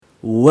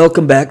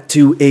Welcome back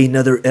to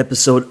another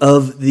episode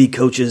of the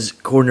Coach's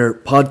Corner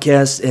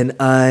podcast, and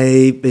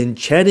I've been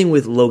chatting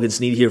with Logan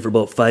Sneed here for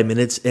about 5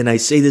 minutes, and I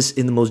say this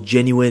in the most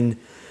genuine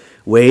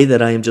way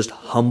that I am just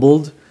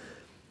humbled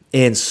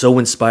and so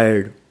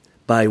inspired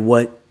by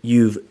what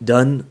you've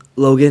done,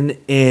 Logan.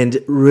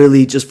 And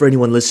really, just for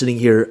anyone listening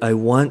here, I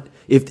want,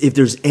 if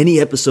there's any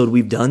episode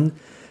we've done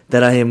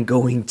that I am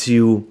going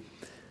to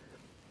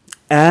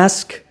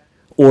ask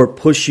or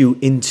push you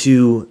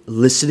into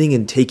listening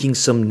and taking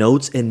some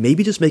notes and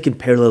maybe just making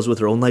parallels with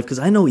your own life. Because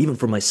I know even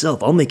for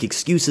myself, I'll make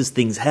excuses,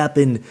 things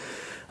happen,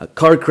 a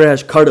car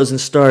crash, car doesn't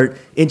start,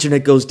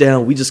 internet goes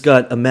down, we just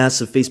got a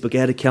massive Facebook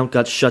ad account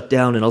got shut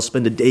down, and I'll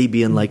spend a day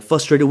being like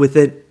frustrated with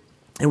it.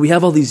 And we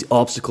have all these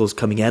obstacles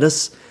coming at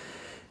us.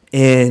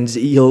 And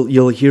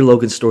you'll hear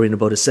Logan's story in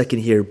about a second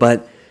here,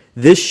 but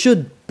this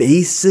should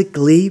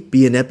basically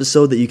be an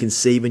episode that you can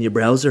save in your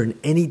browser, and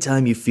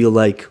anytime you feel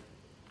like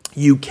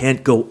you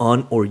can't go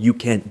on, or you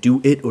can't do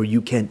it, or you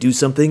can't do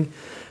something,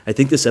 I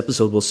think this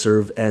episode will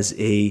serve as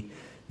a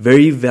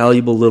very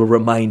valuable little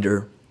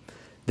reminder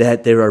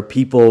that there are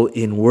people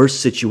in worse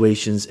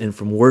situations and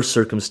from worse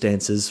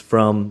circumstances,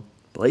 from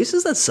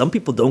places that some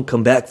people don't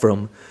come back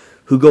from,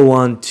 who go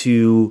on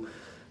to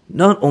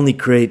not only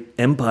create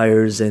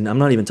empires, and I'm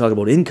not even talking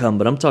about income,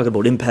 but I'm talking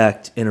about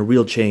impact and a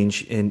real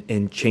change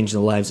and changing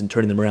the lives and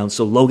turning them around.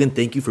 So Logan,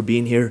 thank you for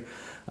being here.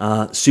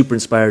 Super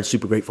inspired,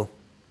 super grateful.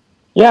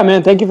 Yeah,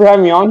 man. Thank you for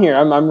having me on here.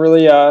 I'm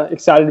really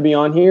excited to be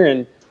on here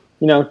and,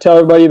 tell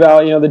everybody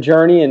about, the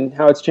journey and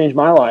how it's changed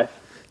my life.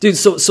 Dude,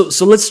 so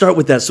let's start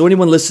with that. So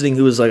anyone listening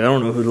who is like, I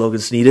don't know who Logan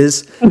Sneed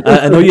is,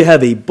 I know you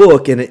have a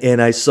book,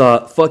 and I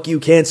saw "Fuck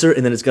You Cancer,"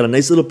 and then it's got a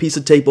nice little piece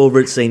of tape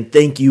over it saying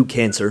 "Thank You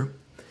Cancer."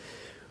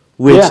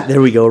 Which, yeah. There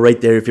we go, right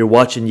there. If you're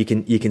watching, you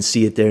can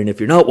see it there, and if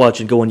you're not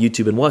watching, go on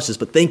YouTube and watch this.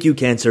 But "Thank You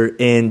Cancer,"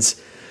 and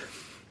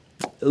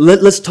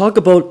let's talk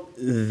about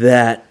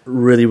that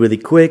really, really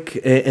quick,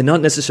 and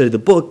not necessarily the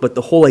book, but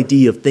the whole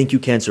idea of "Thank You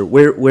Cancer."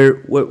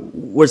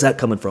 Where's that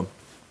coming from?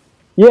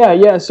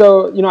 Yeah.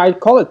 So, I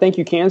call it "Thank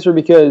You Cancer"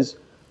 because,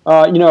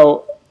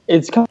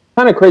 it's kind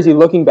of crazy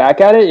looking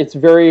back at it. It's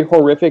very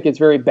horrific. It's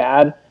very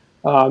bad.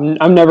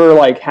 I'm never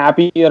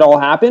happy it all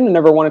happened. I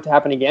never want it to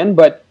happen again.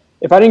 But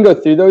if I didn't go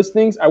through those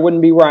things, I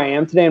wouldn't be where I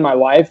am today in my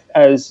life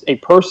as a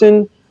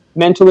person,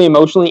 mentally,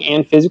 emotionally,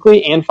 and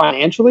physically, and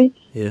financially.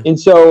 Yeah. And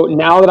so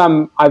now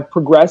that I've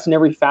progressed in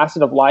every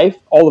facet of life,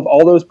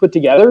 all those put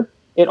together,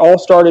 it all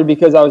started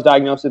because I was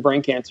diagnosed with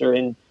brain cancer.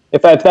 And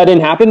if that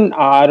didn't happen,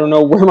 I don't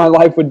know where my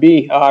life would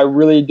be. I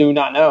really do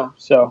not know.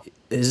 So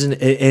isn't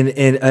and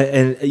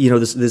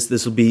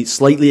this will be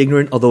slightly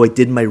ignorant, although I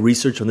did my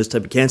research on this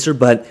type of cancer,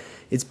 but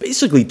it's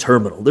basically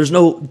terminal. There's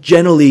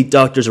generally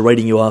doctors are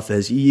writing you off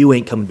as you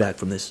ain't coming back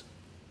from this.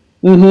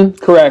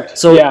 Mm-hmm. Correct.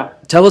 So yeah.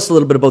 Tell us a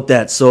little bit about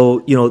that.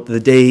 So, the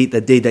day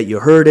that you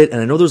heard it, and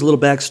I know there's a little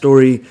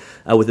backstory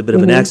with a bit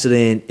of an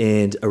accident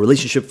and a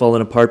relationship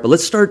falling apart, but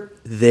let's start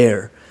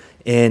there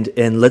and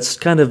let's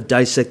kind of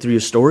dissect through your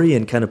story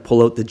and kind of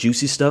pull out the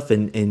juicy stuff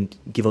and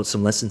give out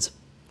some lessons.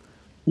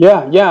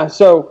 Yeah.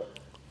 So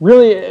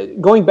really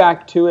going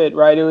back to it,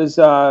 right, it was,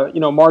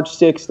 March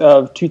 6th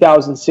of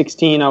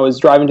 2016, I was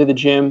driving to the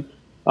gym,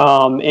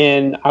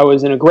 and I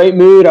was in a great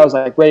mood. I was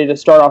ready to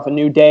start off a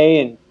new day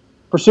and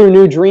pursue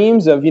new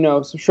dreams of,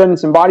 shredding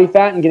some body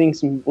fat and getting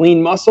some lean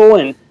muscle.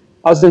 And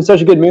I was in such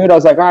a good mood. I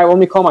was like, all right, well, let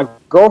me call my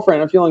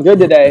girlfriend. I'm feeling good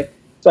today.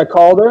 So I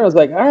called her. I was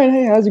like, all right,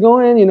 hey, how's it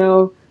going?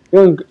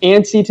 Feeling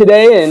antsy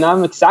today, and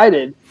I'm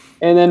excited.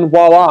 And then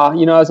voila,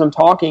 as I'm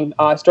talking,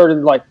 I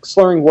started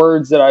slurring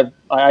words that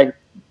I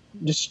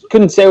just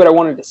couldn't say what I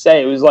wanted to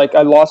say. It was like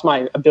I lost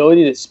my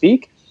ability to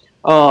speak.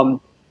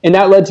 And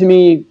that led to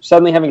me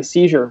suddenly having a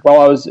seizure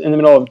while I was in the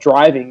middle of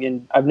driving,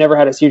 and I've never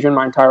had a seizure in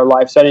my entire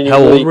life. So I didn't.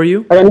 How old were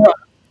you?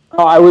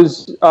 I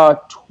was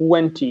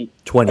 20.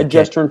 20. I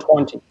just turned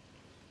 20.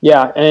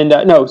 Yeah, and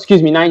 19.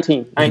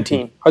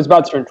 I was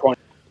about to turn 20.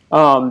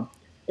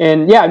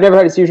 And yeah, I've never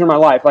had a seizure in my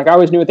life. I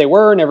always knew what they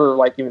were, never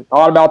even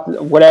thought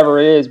about whatever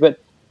it is, but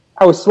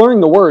I was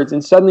slurring the words,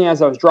 and suddenly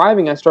as I was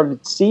driving, I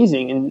started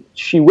seizing, and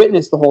she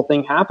witnessed the whole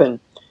thing happen.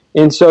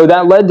 And so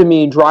that led to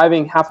me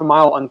driving half a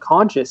mile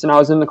unconscious, and I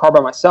was in the car by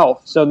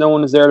myself, so no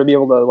one was there to be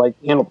able to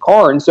handle the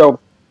car. And so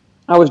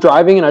I was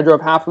driving, and I drove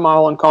half a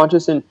mile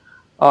unconscious, and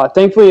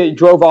thankfully it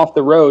drove off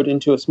the road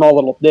into a small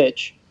little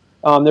ditch.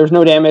 There was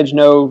no damage,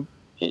 no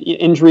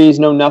injuries,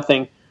 no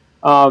nothing.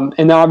 And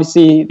then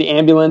obviously the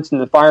ambulance and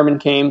the firemen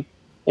came,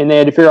 and they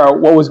had to figure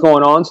out what was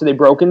going on. So they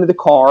broke into the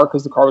car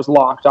because the car was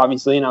locked,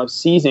 obviously, and I was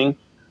seizing.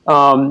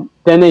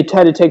 Then they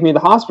had to take me to the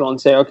hospital and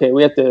say, okay,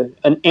 we have to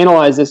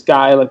analyze this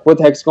guy, what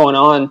the heck's going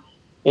on?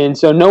 And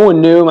so no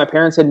one knew. My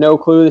parents had no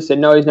clue. They said,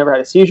 no, he's never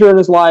had a seizure in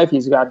his life.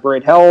 He's got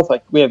great health.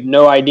 We have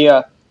no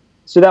idea.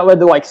 So that led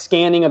to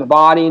scanning of the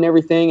body and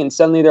everything. And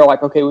suddenly they're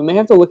like, okay, we may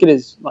have to look at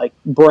his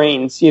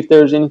brain and see if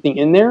there's anything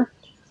in there.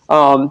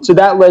 So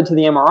that led to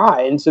the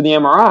MRI. And so the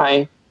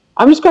MRI,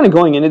 I'm just kind of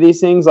going into these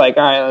things all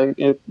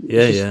right,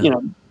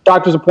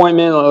 doctor's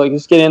appointment,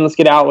 let's get in, let's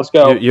get out, let's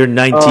go. You're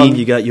 19,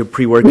 you got your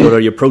pre-workout or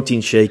your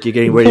protein shake, you're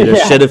getting ready to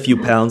shed a few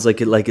pounds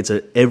like it's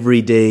an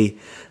everyday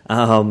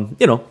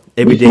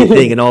everyday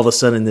thing, and all of a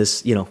sudden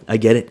this, I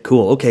get it.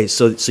 Cool. Okay,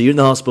 so you're in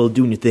the hospital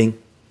doing your thing.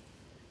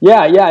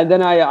 Yeah. And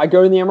then I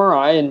go to the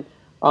MRI, and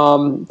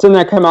so then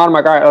I come out. I'm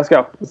like, all right, let's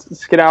go.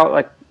 Let's get out.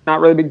 Like, not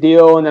really a big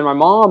deal. And then my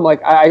mom,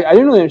 like, I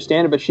didn't really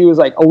understand it, but she was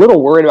like a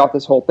little worried about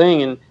this whole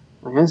thing, and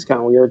like, that's kind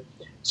of weird.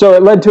 So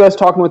it led to us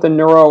talking with a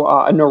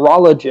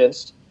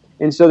neurologist.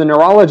 And so the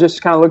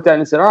neurologist kind of looked at it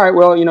and said, all right,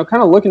 well,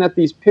 kind of looking at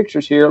these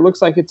pictures here, it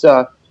looks like it's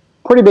a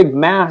pretty big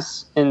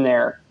mass in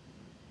there.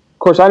 Of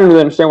course, I didn't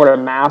really understand what a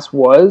mass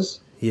was.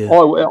 Yeah.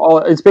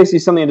 It's basically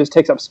something that just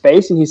takes up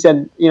space. And he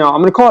said, I'm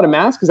going to call it a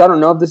mass because I don't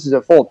know if this is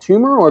a full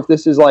tumor or if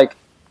this is like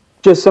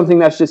just something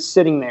that's just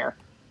sitting there.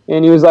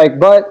 And he was like,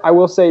 but I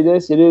will say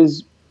this, it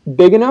is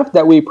big enough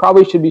that we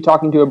probably should be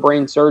talking to a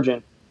brain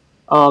surgeon.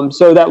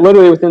 So that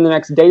literally within the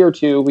next day or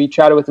two, we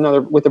chatted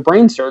with a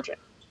brain surgeon.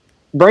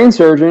 Brain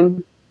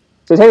surgeon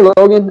says, hey,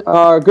 Logan,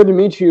 good to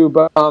meet you.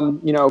 But,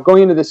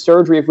 going into this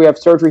surgery, if we have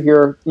surgery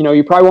here,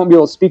 you probably won't be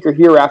able to speak or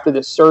hear after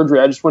this surgery.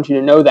 I just want you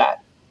to know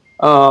that.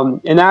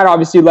 And that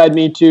obviously led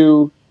me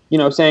to,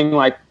 saying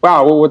like,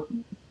 wow, well,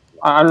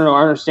 I don't know.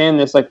 I understand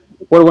this. Like,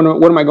 what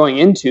am I going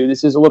into?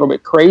 This is a little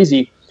bit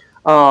crazy.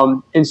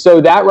 And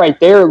so that right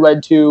there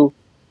led to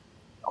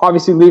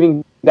obviously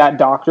leaving that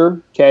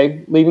doctor,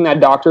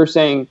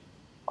 saying,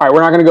 all right,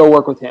 we're not going to go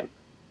work with him.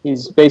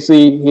 He's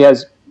basically, he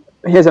has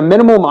a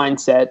minimal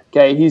mindset.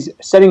 Okay. He's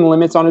setting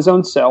limits on his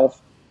own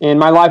self, and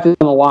my life is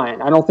on the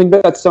line. I don't think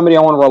that's somebody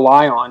I want to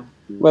rely on,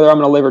 whether I'm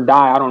going to live or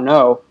die. I don't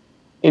know.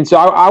 And so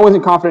I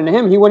wasn't confident in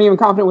him. He wasn't even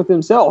confident with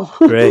himself.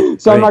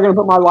 Right, So I'm not going to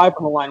put my life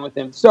on the line with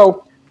him.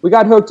 So we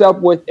got hooked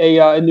up with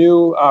a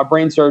new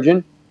brain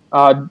surgeon,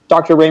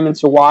 Dr. Raymond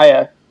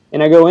Sawaya.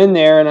 And I go in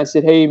there and I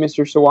said, hey,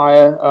 Mr.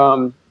 Sawaya,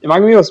 am I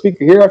going to be able to speak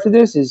here after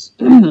this? Is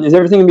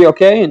everything going to be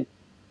okay? And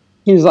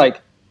he's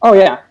like, oh,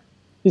 yeah.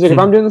 He's like, if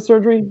I'm doing the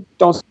surgery,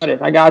 don't sweat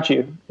it. I got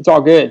you. It's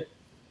all good.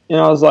 And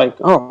I was like,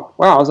 oh,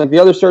 wow. I was like, the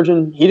other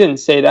surgeon, he didn't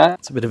say that.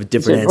 It's a bit of a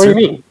different answer. What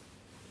do you mean?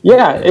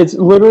 Yeah, it's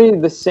literally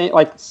the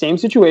same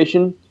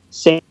situation,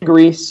 same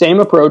degree, same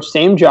approach,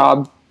 same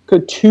job,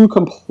 two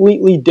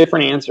completely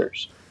different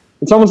answers.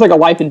 It's almost like a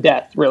life and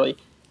death, really.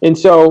 And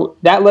so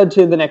that led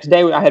to the next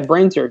day I had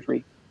brain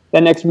surgery.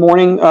 That next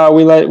morning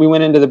we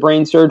went into the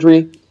brain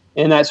surgery,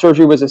 and that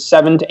surgery was a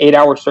 7 to 8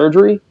 hour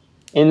surgery.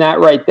 And that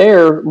right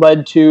there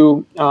led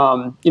to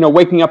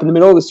waking up in the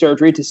middle of the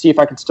surgery to see if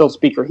I could still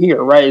speak or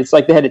hear. Right? It's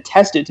like they had to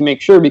test it to make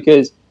sure,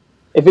 because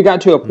if it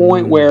got to a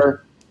point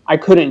where I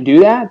couldn't do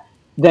that,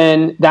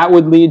 then that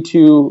would lead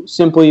to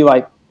simply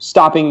like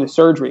stopping the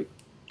surgery,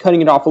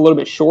 cutting it off a little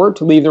bit short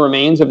to leave the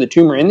remains of the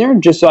tumor in there,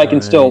 just so I can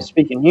still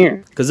speak and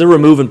hear. Because they're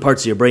removing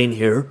parts of your brain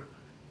here.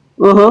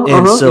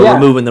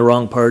 Removing the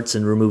wrong parts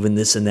and removing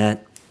this and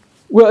that.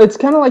 Well, it's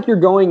kind of like you're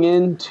going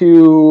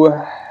into,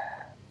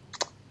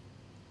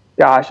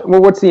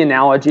 what's the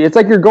analogy? It's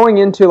like you're going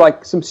into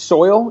like some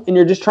soil and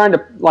you're just trying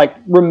to like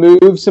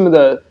remove some of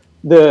the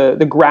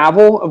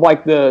gravel of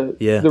like the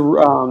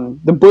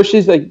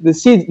bushes, like the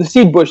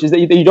seed bushes that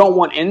you don't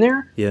want in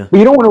there. Yeah. But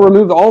you don't want to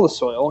remove all the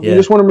soil. Yeah. You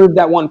just want to remove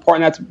that one part,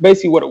 and that's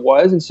basically what it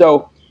was. And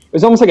so it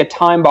was almost like a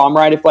time bomb,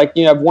 right? If like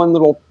you have one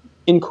little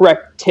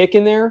incorrect tick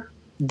in there,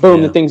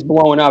 boom, the thing's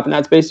blowing up, and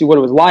that's basically what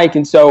it was like.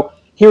 And so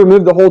he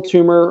removed the whole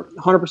tumor,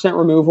 100%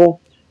 removal,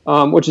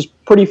 which is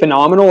pretty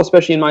phenomenal,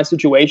 especially in my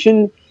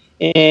situation.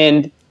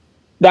 And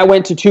that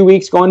went to 2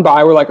 weeks going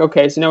by. We're like,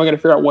 okay, so now we got to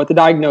figure out what the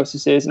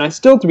diagnosis is. And I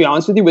still, to be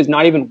honest with you, was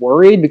not even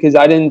worried, because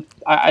I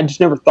just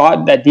never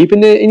thought that deep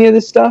into any of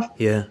this stuff.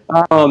 Yeah.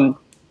 And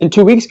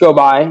 2 weeks go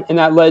by, and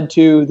that led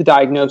to the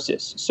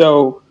diagnosis.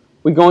 So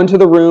we go into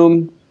the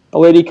room. A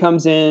lady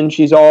comes in.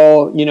 She's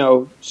all,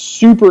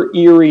 super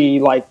eerie,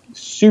 like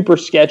super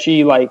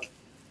sketchy, like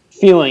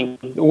feeling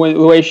the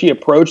way she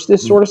approached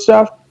this sort of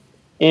stuff.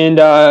 And,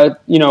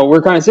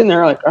 we're kind of sitting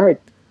there like, all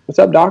right, what's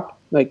up, doc?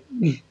 Like,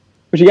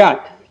 what you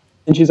got?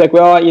 And she's like,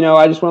 well,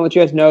 I just want to let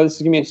you guys know this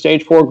is going to be a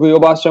stage 4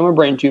 glioblastoma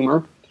brain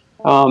tumor.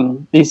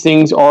 These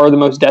things are the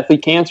most deathly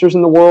cancers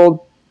in the world,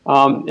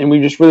 and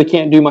we just really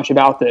can't do much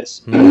about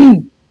this.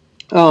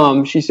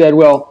 She said,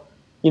 well,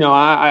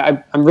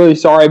 I'm really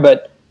sorry,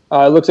 but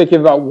it looks like you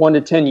have about 1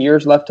 to 10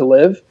 years left to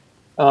live,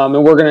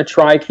 and we're going to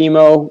try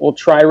chemo. We'll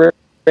try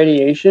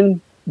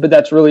radiation, but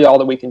that's really all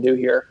that we can do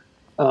here.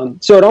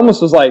 So it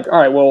almost was like, all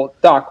right, well,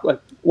 doc,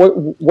 like,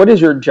 what is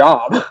your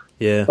job?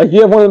 Yeah. Like, you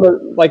have one of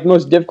the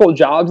most difficult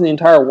jobs in the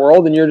entire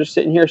world, and you're just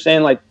sitting here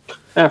saying like,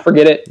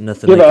 forget it.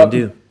 Nothing I can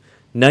do.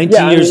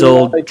 19 years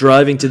old,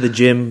 driving to the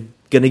gym,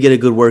 gonna get a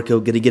good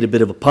workout, gonna get a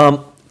bit of a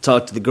pump,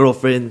 talk to the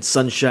girlfriend,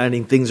 sun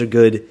shining, things are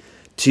good.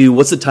 To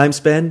what's the time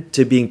span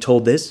to being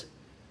told this?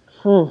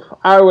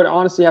 I would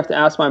honestly have to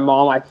ask my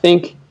mom. I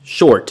think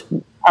short.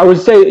 I would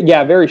say,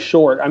 very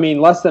short. I mean,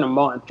 less than a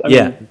month. I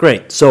mean,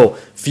 great. So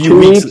few 2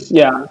 weeks. weeks.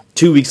 Yeah.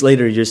 2 weeks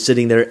later, you're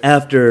sitting there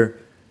after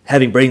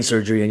having brain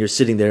surgery, and you're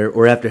sitting there,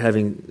 or after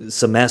having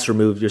some mass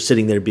removed, you're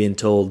sitting there being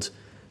told,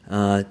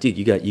 dude,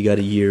 you got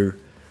a year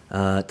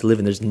to live,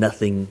 and there's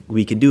nothing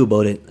we can do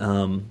about it.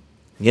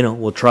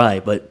 We'll try,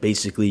 but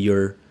basically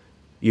you're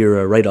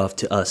a write-off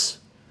to us.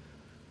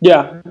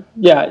 Yeah.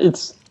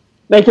 It's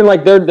making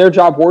like their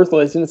job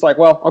worthless, and it's like,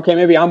 well, okay,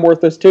 maybe I'm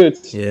worthless too.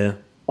 It's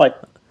like,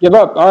 give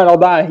up, all right, I'll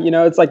die.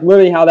 It's like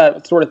literally how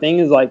that sort of thing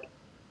is, like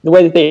the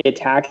way that they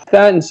attack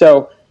that. And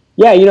so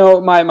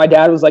my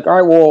dad was like, all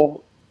right,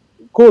 well,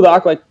 cool,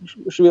 doc, like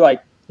should we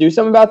like do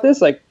something about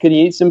this? Like, could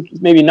you eat some,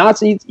 maybe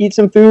not eat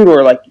some food,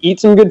 or like eat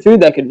some good food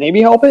that could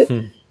maybe help it?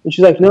 And she's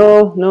like,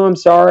 no, I'm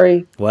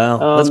sorry.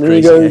 Wow, that's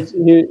crazy.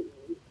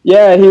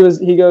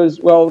 He goes,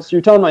 well, so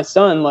you're telling my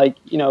son, like,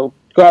 go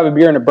have a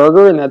beer and a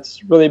burger, and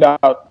that's really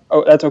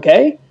that's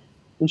okay?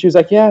 And she was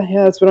like, yeah,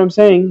 that's what I'm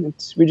saying.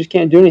 We just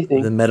can't do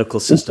anything. The medical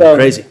system,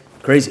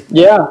 crazy.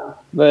 Yeah,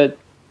 but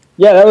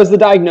yeah, that was the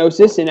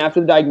diagnosis. And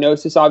after the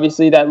diagnosis,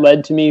 obviously that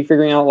led to me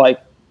figuring out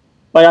like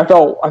I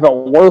felt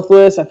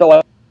worthless. I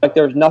felt like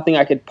there was nothing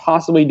I could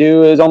possibly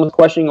do. It was almost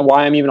questioning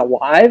why I'm even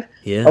alive.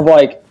 Yeah. Of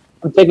like,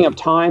 I'm taking up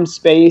time,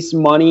 space,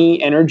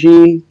 money,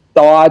 energy,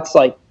 thoughts,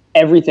 like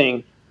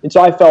everything. And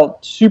so I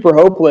felt super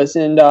hopeless.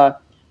 And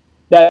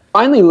that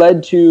finally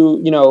led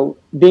to,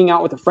 being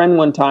out with a friend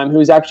one time who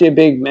was actually a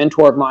big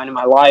mentor of mine in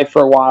my life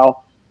for a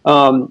while.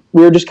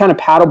 We were just kind of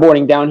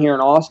paddleboarding down here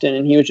in Austin,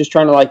 and he was just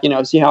trying to like,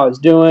 see how I was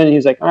doing. And he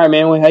was like, all right,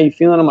 man, how you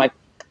feeling? I was like,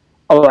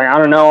 I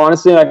don't know.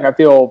 Honestly, like I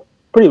feel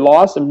pretty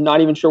lost. I'm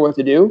not even sure what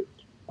to do.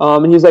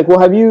 And he's like, well,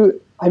 have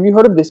you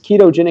heard of this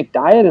ketogenic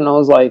diet? And I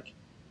was like,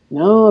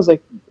 no. I was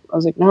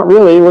like, not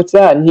really. What's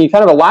that? And he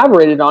kind of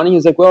elaborated on it. He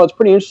was like, well, it's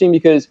pretty interesting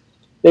because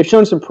they've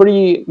shown some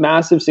pretty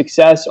massive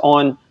success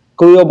on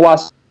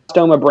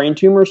glioblastoma brain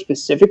tumors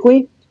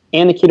specifically,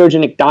 and the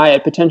ketogenic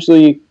diet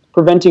potentially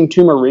preventing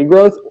tumor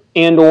regrowth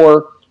and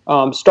or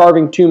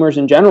starving tumors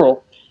in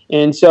general.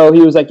 And so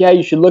he was like, yeah,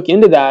 you should look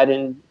into that.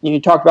 And he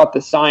talked about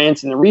the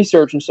science and the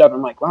research and stuff.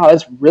 I'm like, wow,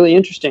 that's really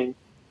interesting.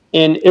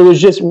 And it was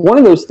just one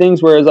of those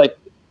things where it was like,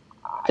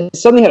 I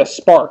suddenly had a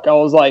spark. I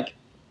was like,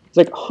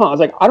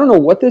 I don't know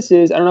what this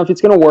is. I don't know if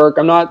it's going to work.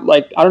 I don't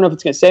know if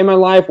it's going to save my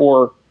life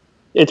or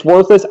it's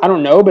worthless. I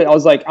don't know. But I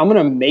was like, I'm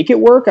going to make it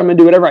work. I'm going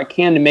to do whatever I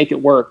can to make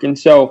it work. And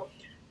so,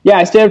 yeah,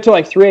 I stayed up till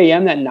like 3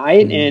 a.m. that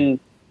night, and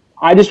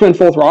I just went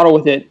full throttle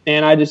with it.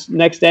 And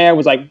next day I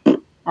was like, all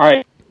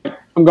right,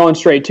 I'm going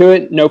straight to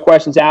it. No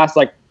questions asked.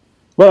 Like,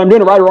 whether I'm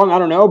doing it right or wrong, I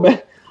don't know,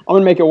 but I'm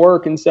going to make it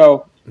work. And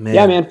so,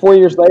 yeah, man, 4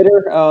 years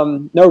later,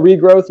 no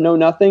regrowth, no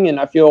nothing, and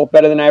I feel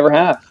better than I ever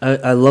have.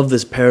 I love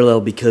this parallel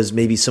because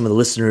maybe some of the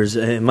listeners,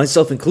 and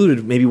myself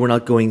included, maybe we're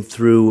not going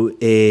through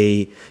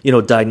a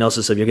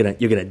diagnosis of you're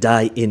gonna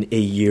die in a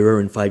year or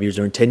in 5 years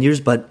or in 10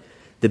 years. But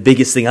the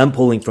biggest thing I'm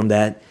pulling from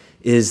that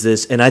is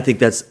this, and I think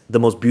that's the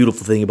most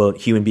beautiful thing about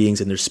human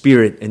beings and their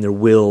spirit and their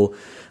will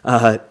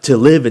to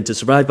live and to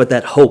survive, but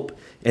that hope.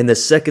 And the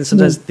second,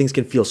 sometimes things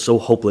can feel so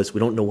hopeless.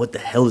 We don't know what the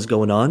hell is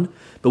going on,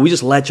 but we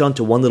just latch on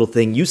to one little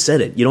thing. You said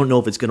it. You don't know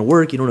if it's going to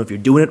work. You don't know if you're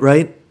doing it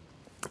right,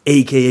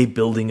 a.k.a.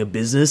 building a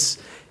business,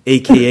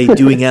 a.k.a.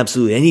 doing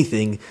absolutely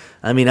anything.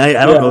 I mean, I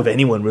don't know if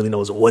anyone really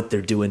knows what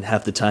they're doing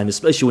half the time,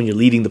 especially when you're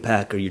leading the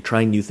pack or you're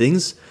trying new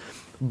things.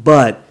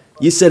 But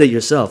you said it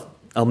yourself.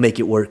 I'll make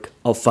it work.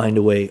 I'll find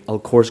a way. I'll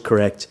course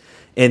correct.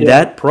 And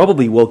that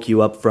probably woke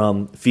you up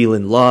from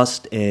feeling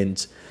lost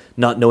and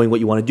not knowing what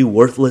you want to do,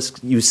 worthless.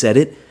 You said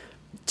it.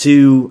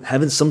 To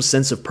having some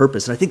sense of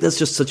purpose. And I think that's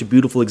just such a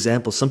beautiful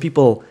example. Some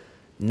people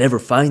never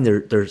find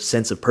their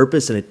sense of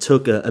purpose, and it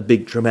took a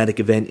big dramatic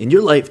event in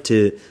your life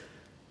to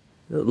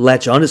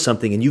latch onto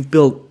something. And you've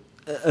built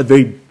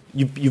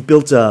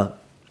a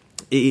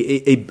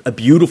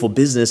beautiful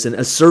business and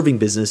a serving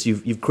business.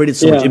 You've created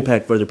so much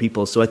impact for other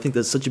people. So I think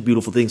that's such a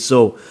beautiful thing.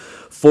 So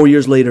 4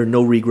 years later,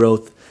 no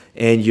regrowth,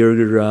 and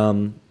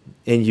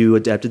you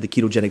adapted the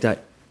ketogenic diet.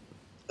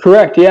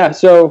 Correct. Yeah.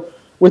 So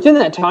within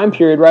that time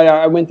period, right,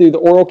 I went through the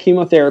oral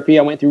chemotherapy,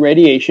 I went through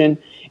radiation,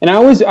 and I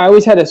always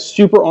had a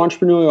super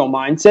entrepreneurial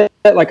mindset.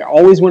 Like, I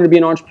always wanted to be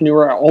an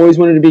entrepreneur. I always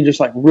wanted to be just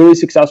like really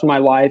successful in my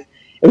life.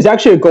 It was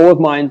actually a goal of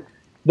mine.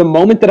 The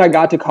moment that I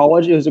got to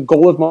college, it was a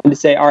goal of mine to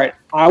say, all right,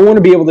 I want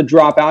to be able to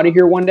drop out of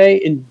here one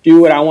day and do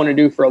what I want to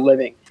do for a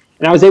living.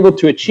 And I was able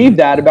to achieve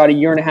that about a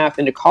year and a half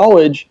into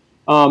college,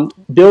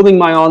 building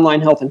my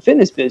online health and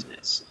fitness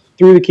business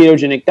through the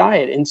ketogenic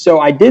diet. And so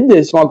I did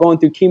this while going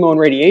through chemo and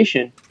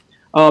radiation.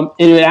 And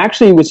it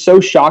actually was so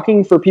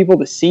shocking for people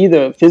to see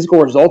the physical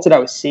results that I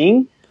was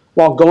seeing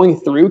while going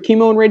through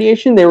chemo and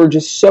radiation. They were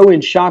just so in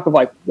shock of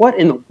like, what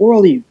in the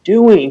world are you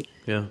doing?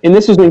 Yeah. And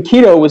this was when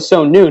keto was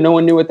so new. No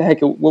one knew what the heck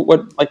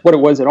what it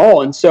was at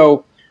all. And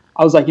so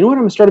I was like, you know what?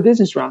 I'm gonna start a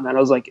business around that. I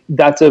was like,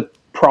 that's a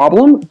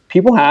problem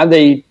people have.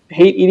 They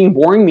hate eating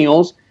boring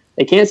meals.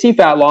 They can't see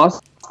fat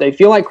loss. They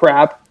feel like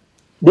crap.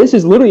 This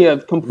is literally a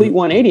complete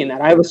 180 in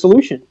that. I have a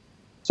solution.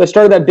 So I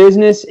started that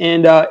business,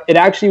 and it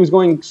actually was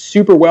going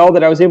super well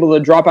that I was able to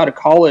drop out of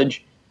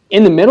college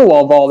in the middle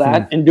of all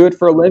that and do it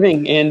for a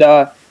living. And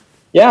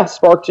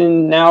sparked,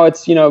 and now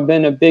it's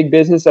been a big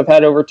business. I've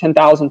had over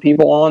 10,000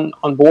 people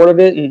on board of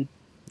it, and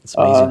it's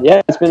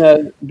been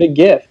a big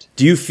gift.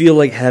 Do you feel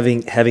like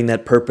having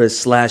that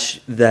purpose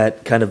 /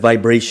 that kind of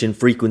vibration,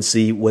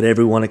 frequency,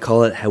 whatever you want to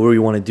call it, however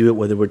you want to do it,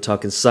 whether we're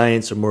talking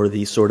science or more of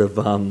the sort of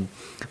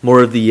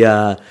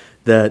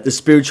the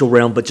spiritual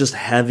realm, but just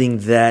having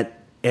that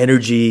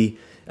energy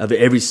of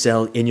every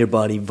cell in your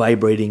body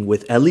vibrating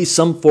with at least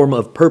some form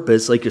of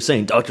purpose. Like you're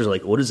saying, doctors are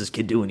like, what is this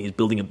kid doing? He's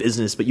building a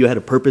business, but you had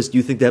a purpose. Do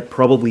you think that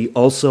probably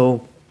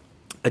also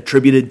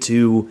attributed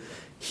to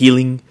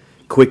healing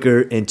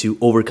quicker and to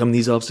overcome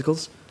these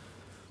obstacles?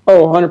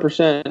 Oh,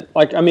 100%.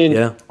 Like, I mean,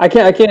 Yeah. I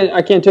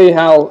can't tell you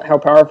how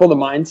powerful the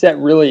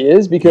mindset really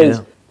is, because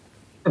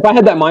if I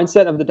had that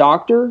mindset of the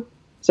doctor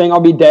saying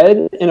I'll be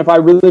dead, and if I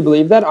really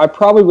believe that, I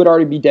probably would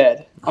already be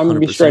dead. I'm going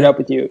to be straight up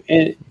with you.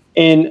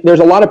 And there's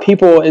a lot of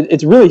people,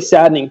 it's really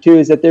saddening too,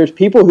 is that there's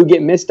people who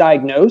get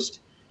misdiagnosed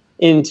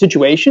in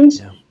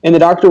situations, and the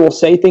doctor will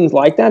say things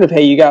like that of,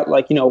 hey, you got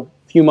like, a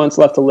few months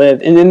left to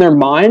live. And in their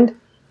mind,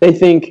 they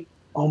think,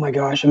 oh my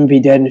gosh, I'm going to be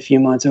dead in a few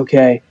months.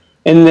 Okay.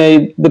 And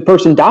the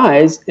person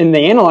dies, and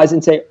they analyze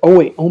and say, oh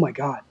wait, oh my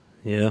God.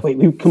 Yeah. Wait,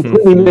 we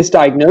completely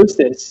misdiagnosed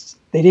this.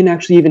 They didn't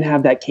actually even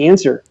have that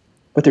cancer,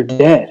 but they're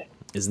dead.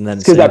 Isn't that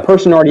insane? Because that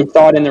person already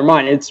thought in their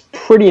mind. It's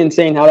pretty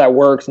insane how that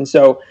works. And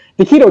so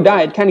the keto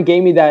diet kind of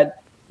gave me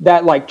that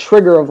like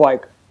trigger of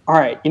like, all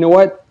right, you know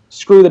what?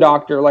 Screw the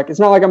doctor. Like,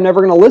 it's not like I'm never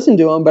going to listen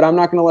to him, but I'm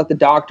not going to let the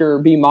doctor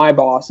be my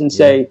boss and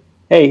say,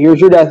 hey, here's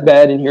your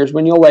deathbed, and here's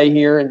when you'll lay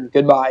here, and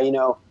goodbye,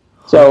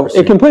 So 100%.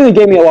 it completely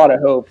gave me a lot of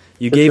hope.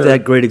 You gave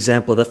that great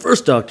example of the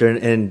first doctor,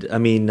 and I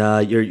mean,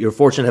 you're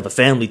fortunate to have a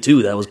family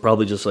too. That was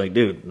probably just like,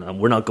 dude,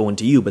 we're not going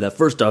to you. But that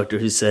first doctor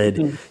who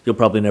said you'll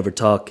probably never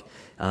talk,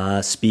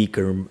 speak,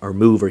 or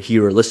move, or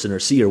hear, or listen, or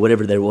see, or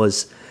whatever there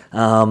was.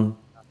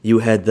 You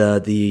had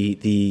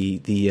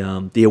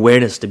the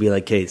awareness to be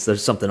like, hey, so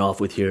there's something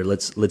off with here.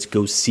 Let's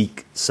go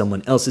seek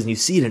someone else's. And you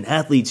see it in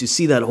athletes. You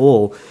see that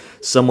whole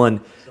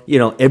someone.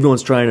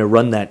 Everyone's trying to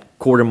run that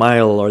quarter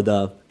mile or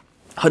the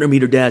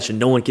 100-meter dash, and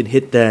no one can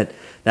hit that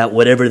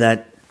whatever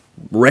that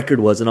record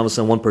was, and all of a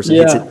sudden one person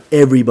hits it,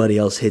 everybody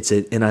else hits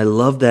it. And I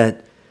love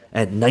that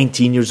at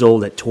 19 years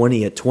old, at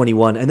 20, at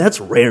 21, and that's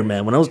rare,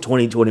 man. When I was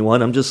 20,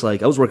 21, I'm just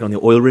like, I was working on the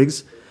oil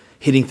rigs,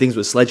 hitting things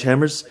with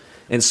sledgehammers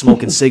and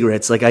smoking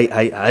cigarettes. Like,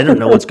 I don't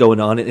know what's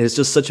going on, and it's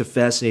just such a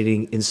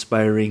fascinating,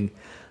 inspiring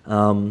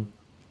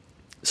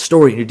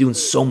story, and you're doing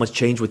so much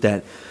change with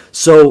that.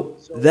 So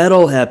that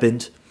all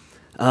happened.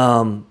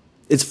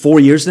 It's 4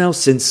 years now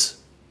since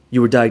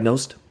you were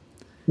diagnosed?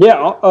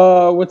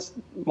 Yeah, what's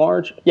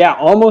March? Yeah,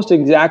 almost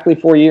exactly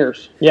 4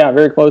 years. Yeah,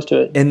 very close to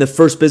it. And the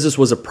first business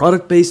was a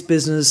product-based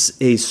business,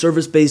 a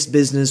service-based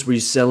business? Were you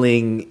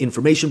selling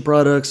information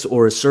products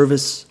or a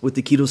service with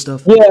the keto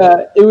stuff?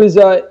 Yeah, it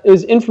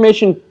was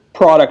information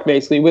product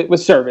basically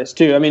with service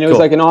too. I mean, it was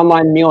like an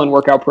online meal and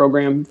workout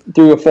program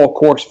through a full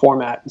course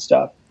format and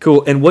stuff.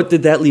 Cool. And what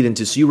did that lead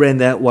into? So you ran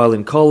that while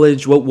in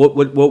college. What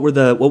were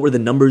the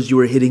numbers you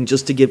were hitting,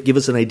 just to give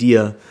us an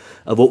idea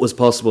of what was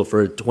possible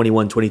for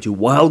 21, 22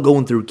 while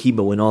going through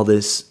chemo and all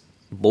this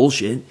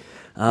bullshit?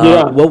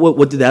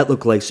 What did that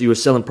look like? So you were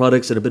selling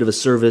products and a bit of a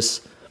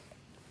service.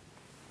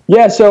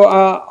 Yeah. So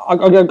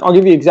I'll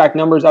give you exact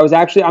numbers. I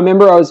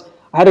remember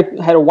I had a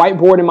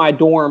whiteboard in my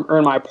dorm or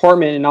in my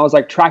apartment, and I was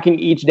like tracking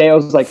each day. I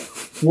was like,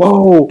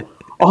 whoa,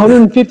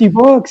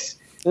 $150.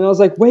 And I was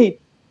like,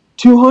 wait,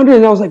 200.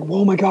 And I was like,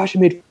 whoa, my gosh, I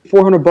made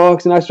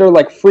 $400. And I started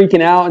like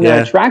freaking out. And then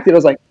I tracked it. I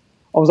was like,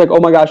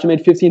 oh my gosh, I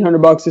made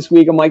 $1,500 this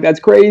week. I'm like,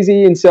 that's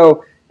crazy. And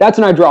so that's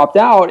when I dropped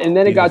out. And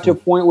then it got to a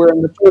point where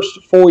in the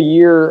first full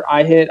year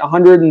I hit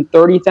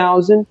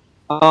 130,000.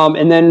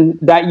 And then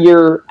that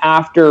year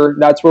after,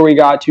 that's where we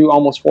got to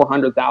almost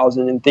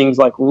 400,000, and things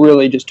like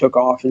really just took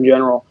off in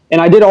general.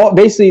 And I did all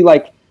basically,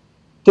 like,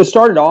 to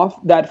start it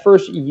off, that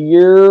first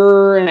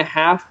year and a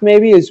half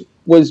maybe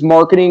was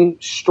marketing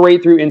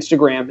straight through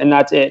Instagram, and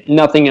that's it,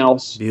 nothing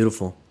else.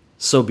 Beautiful.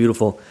 So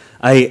beautiful.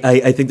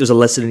 I think there's a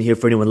lesson in here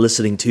for anyone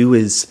listening too.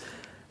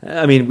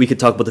 I mean, we could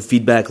talk about the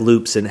feedback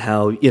loops and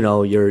how,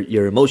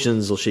 your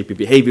emotions will shape your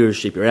behaviors,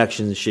 shape your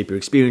actions, shape your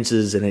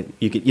experiences. And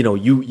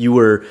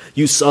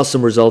you saw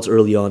some results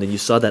early on, and you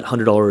saw that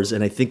 $100.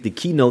 And I think the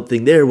keynote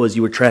thing there was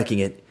you were tracking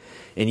it,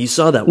 and you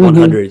saw that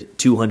 100,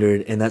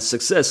 200, and that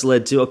success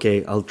led to,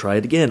 okay, I'll try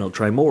it again. I'll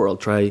try more. I'll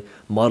try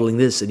modeling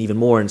this and even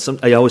more. And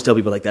I always tell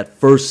people, like, that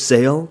first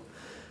sale,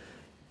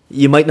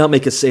 you might not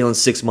make a sale in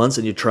 6 months,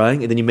 and you're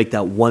trying, and then you make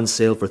that one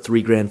sale for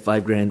 $3,000,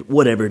 $5,000,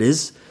 whatever it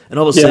is. And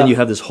all of a sudden you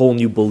have this whole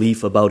new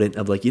belief about it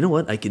of like, you know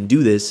what, I can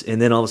do this.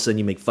 And then all of a sudden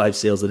you make 5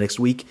 sales the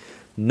next week.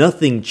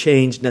 Nothing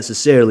changed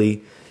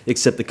necessarily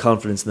except the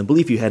confidence and the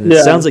belief you had. And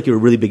it sounds like you're a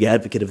really big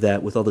advocate of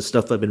that with all the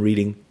stuff I've been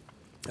reading.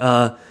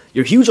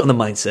 You're huge on the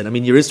mindset. I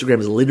mean, your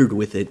Instagram is littered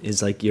with it.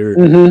 It's like you're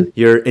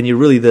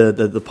really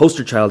the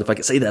poster child, if I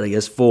could say that, I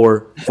guess,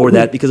 for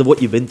that, because of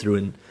what you've been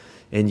through,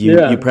 and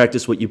you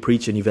practice what you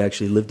preach, and you've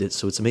actually lived it.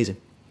 So it's amazing.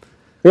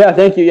 Yeah,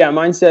 thank you. Yeah,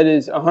 mindset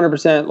is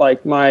 100%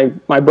 like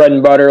my bread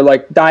and butter.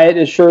 Like, diet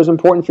is sure as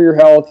important for your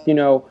health.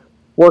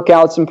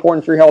 Workout's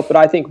important for your health, but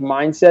I think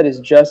mindset is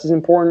just as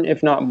important,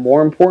 if not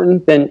more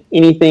important, than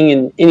anything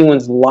in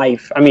anyone's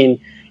life. I mean,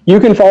 you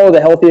can follow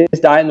the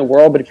healthiest diet in the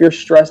world, but if you're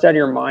stressed out of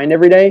your mind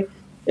every day,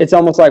 it's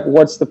almost like,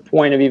 what's the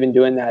point of even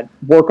doing that?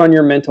 Work on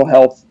your mental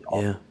health,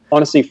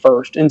 honestly,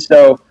 first. And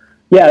so,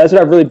 yeah, that's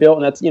what I've really built,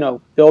 and that's,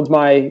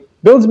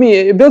 builds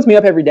me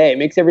up every day. It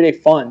makes every day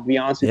fun, to be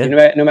honest with you.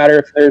 No matter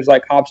if there's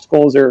like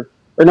obstacles or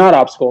or not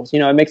obstacles.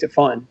 It makes it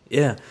fun.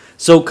 Yeah.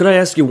 So could I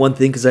ask you one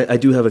thing? Because I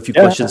do have a few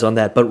questions on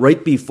that. But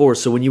right before,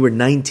 so when you were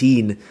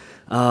 19,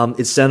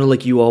 it sounded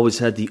like you always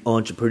had the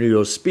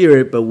entrepreneurial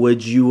spirit, but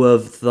would you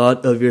have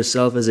thought of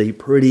yourself as a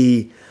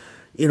pretty,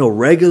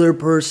 regular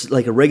person,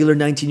 like a regular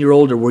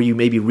 19-year-old, or were you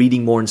maybe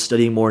reading more and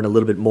studying more and a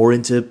little bit more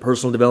into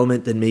personal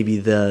development than maybe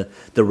the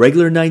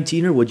regular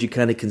 19er? Would you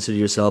kind of consider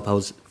yourself, I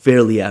was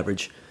fairly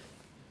average?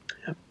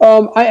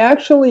 I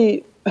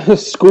actually,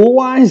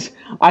 school-wise,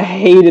 I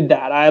hated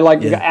that. I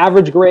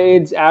average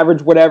grades,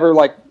 average whatever,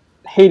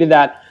 hated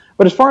that.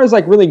 But as far as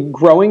really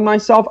growing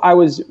myself, I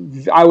was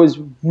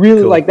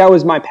really Cool. that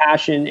was my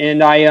passion.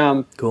 And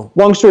I, Cool.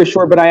 long story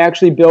short, but I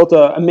actually built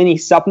a mini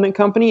supplement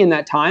company in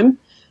that time.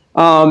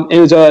 It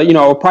was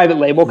a private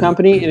label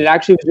company, and it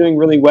actually was doing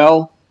really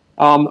well.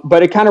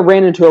 But it kind of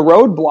ran into a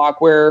roadblock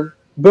where,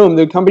 boom,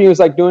 the company was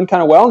doing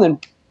kind of well, and then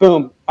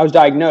boom, I was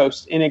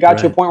diagnosed, and it got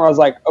to a point where I was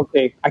like,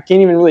 okay, I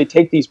can't even really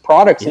take these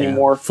products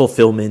anymore.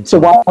 Fulfillment. So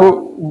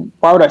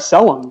why would I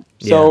sell them?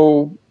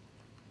 So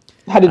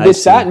I had to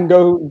ditch that and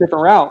go a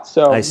different route.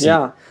 So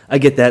yeah. I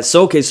get that.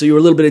 So, okay, so you were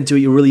a little bit into it.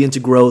 You were really into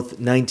growth,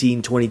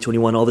 19, 20,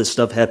 21, all this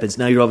stuff happens.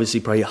 Now you're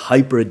obviously probably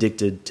hyper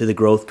addicted to the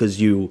growth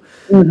because you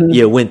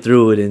went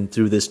through it and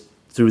through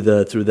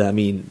the, I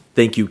mean,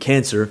 thank you,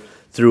 cancer,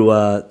 through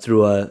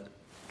a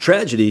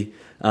tragedy.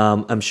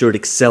 I'm sure it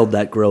excelled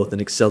that growth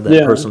and excelled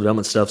that personal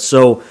development stuff.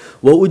 So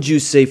what would you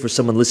say for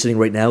someone listening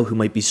right now who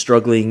might be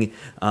struggling,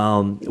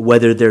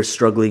 whether they're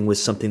struggling with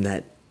something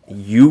that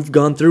you've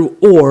gone through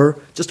or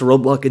just a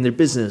roadblock in their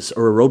business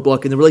or a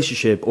roadblock in the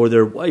relationship or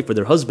their wife or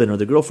their husband or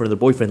their girlfriend or their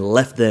boyfriend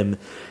left them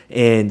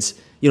and,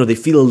 they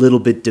feel a little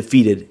bit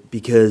defeated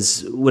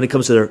because when it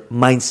comes to their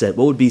mindset,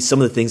 what would be some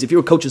of the things, if you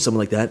were coaching someone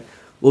like that,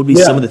 what would be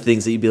some of the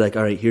things that you'd be like,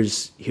 all right,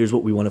 here's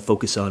what we want to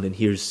focus on, and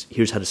here's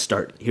how to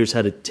start. Here's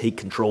how to take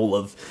control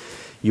of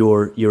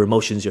your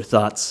emotions, your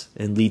thoughts,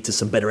 and lead to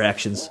some better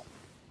actions.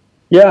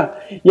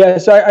 Yeah.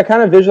 So I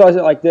kind of visualize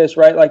it like this,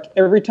 right? Like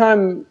every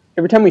time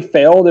we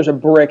fail, there's a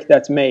brick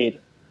that's made,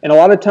 and a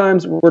lot of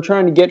times we're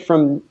trying to get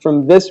from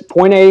this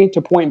point A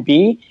to point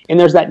B, and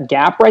there's that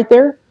gap right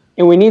there,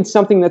 and we need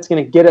something that's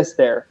going to get us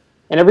there.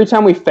 And every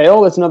time we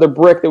fail, that's another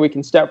brick that we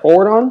can step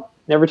forward on.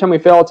 And every time we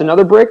fail, it's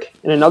another brick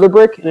and another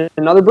brick and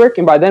another brick.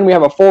 And by then we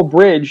have a full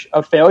bridge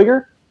of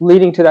failure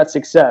leading to that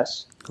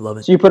success. I love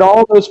it. So you put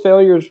all those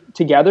failures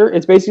together.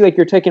 It's basically like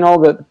you're taking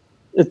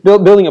it's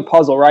building a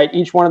puzzle, right?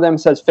 Each one of them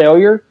says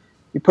failure.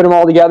 You put them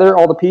all together,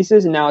 all the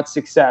pieces, and now it's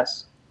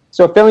success.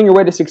 So failing your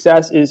way to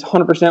success is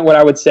 100% what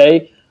I would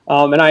say.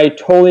 And I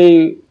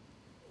definitely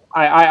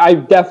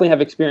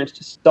have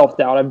experienced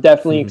self-doubt. I've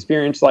definitely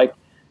experienced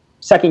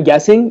second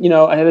guessing,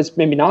 it's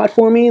maybe not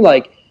for me.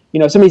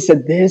 Somebody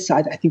said this,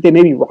 I think they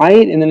may be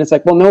right. And then it's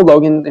like, well, no,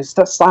 Logan,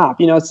 stop.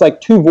 It's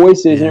like two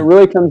voices, and it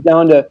really comes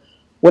down to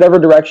whatever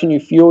direction you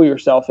fuel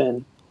yourself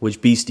in.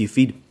 Which beast do you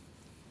feed?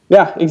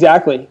 Yeah,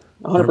 exactly.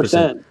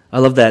 100%. I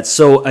love that.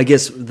 So I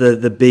guess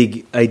the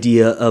big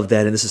idea of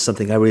that, and this is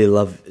something I really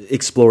love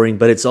exploring,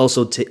 but it's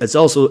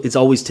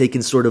always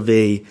taken sort of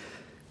a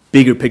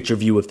bigger picture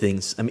view of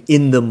things. I mean,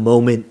 in the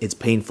moment, it's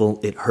painful,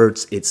 it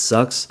hurts, it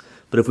sucks.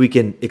 But if we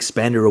can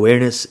expand our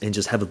awareness and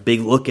just have a big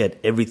look at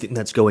everything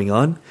that's going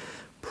on,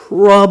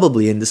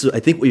 probably, and this is,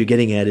 I think what you're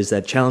getting at is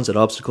that challenge, that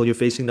obstacle you're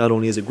facing, not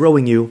only is it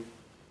growing you,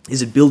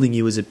 is it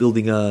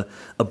building a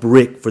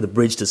brick for the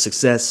bridge to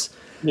success,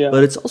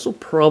 but it's also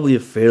probably a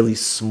fairly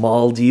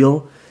small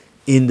deal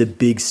in the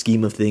big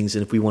scheme of things.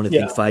 And if we want to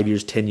think 5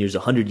 years, 10 years,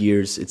 100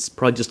 years, it's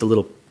probably just a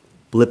little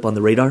blip on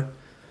the radar.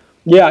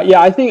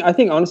 Yeah. I think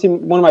honestly,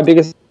 one of my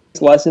biggest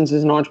lessons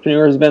as an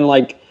entrepreneur has been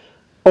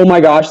oh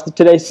my gosh,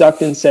 today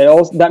sucked in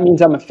sales. That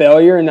means I'm a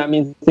failure, and that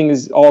means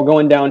things all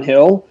going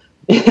downhill.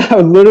 I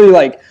would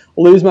literally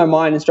lose my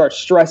mind and start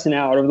stressing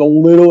out over the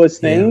littlest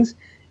things.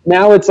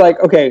 Now it's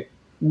okay,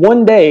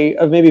 one day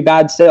of maybe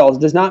bad sales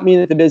does not mean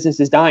that the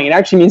business is dying. It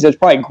actually means it's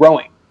probably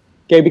growing.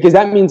 Okay, because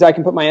that means I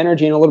can put my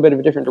energy in a little bit of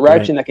a different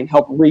direction that can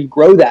help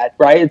regrow that,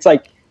 right?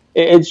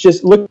 It's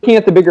just looking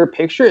at the bigger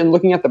picture and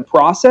looking at the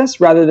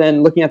process rather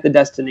than looking at the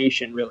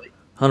destination, really.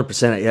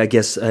 100%. I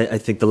guess I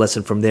think the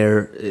lesson from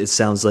there, it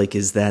sounds like,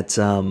 is that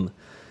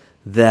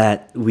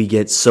that we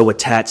get so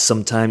attached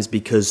sometimes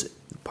because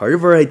part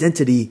of our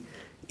identity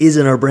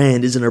isn't our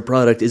brand, isn't our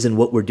product, isn't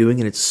what we're doing,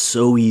 and it's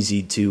so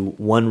easy to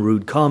one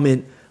rude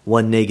comment,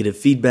 one negative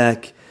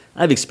feedback.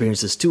 I've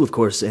experienced this too, of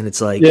course, and it's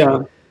like,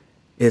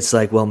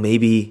 well,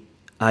 maybe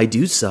I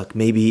do suck,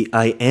 maybe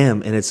I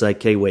am, and it's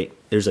like, hey, wait,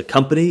 there's a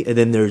company, and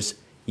then there's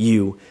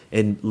you,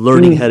 and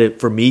learning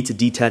for me to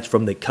detach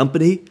from the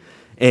company.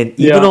 And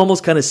even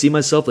almost kind of see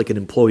myself like an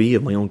employee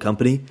of my own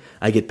company.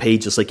 I get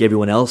paid just like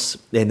everyone else,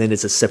 and then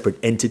it's a separate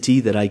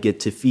entity that I get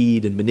to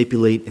feed and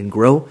manipulate and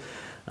grow.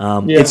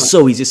 It's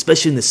so easy,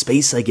 especially in the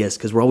space, I guess,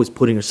 because we're always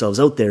putting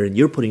ourselves out there, and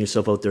you're putting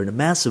yourself out there in a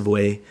massive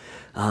way.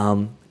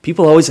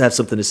 People always have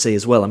something to say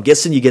as well. I'm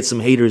guessing you get some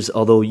haters,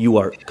 although you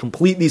are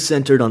completely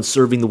centered on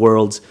serving the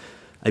world.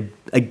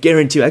 I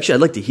guarantee you, actually,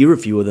 I'd like to hear a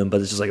few of them,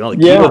 but it's just like, the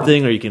keyword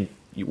thing, or you can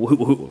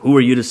who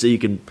are you to say you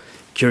can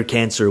cure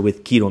cancer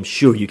with keto? I'm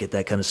sure you get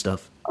that kind of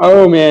stuff.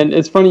 Oh man,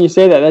 it's funny you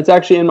say that. That's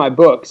actually in my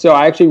book. So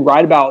I actually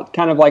write about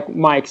kind of like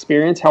my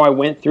experience, how I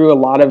went through a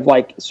lot of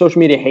like social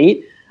media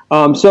hate.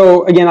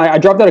 So again, I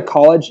dropped out of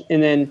college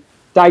and then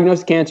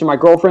diagnosed cancer. My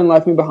girlfriend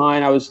left me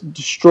behind. I was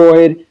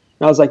destroyed. And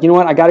I was like, you know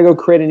what? I got to go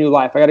create a new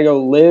life. I got to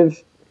go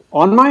live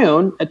on my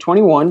own at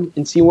 21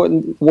 and see what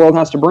the world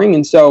has to bring.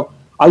 And so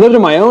I lived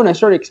on my own. I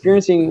started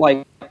experiencing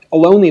like a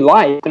lonely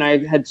life. And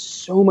I had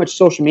so much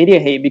social media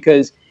hate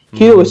because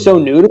keto was so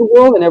new to the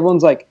world. And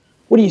everyone's like,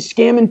 what are you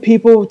scamming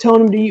people,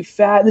 telling them to eat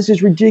fat? This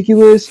is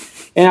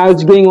ridiculous. And I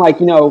was getting like,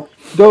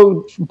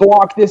 go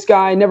block this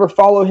guy, never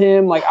follow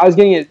him. Like I was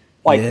getting it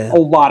a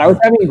lot. I was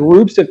having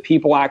groups of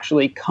people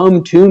actually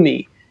come to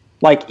me.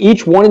 Like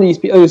each one of these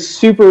people,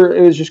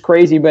 it was just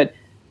crazy. But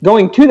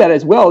going to that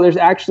as well, there's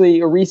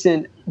actually a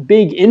recent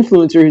big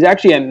influencer who's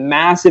actually a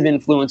massive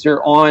influencer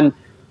on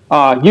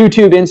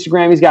YouTube,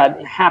 Instagram. He's got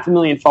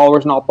 500,000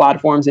 followers on all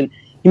platforms. And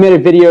he made a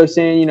video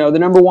saying, the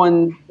number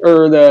one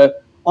or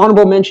the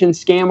honorable mention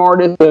scam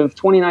artist of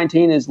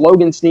 2019 is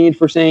Logan Sneed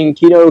for saying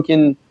keto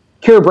can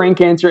cure brain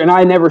cancer. And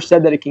I never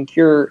said that it can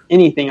cure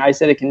anything. I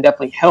said it can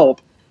definitely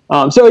help.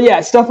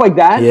 Stuff like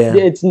that. Yeah.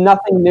 It's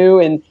nothing new.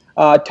 And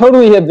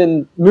totally have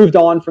been moved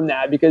on from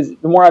that because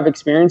the more I've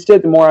experienced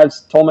it, the more I've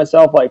told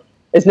myself like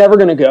it's never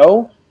going to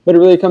go, but it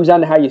really comes down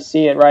to how you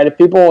see it, right? If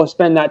people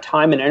spend that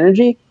time and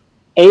energy,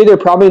 A, they're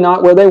probably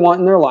not where they want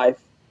in their life.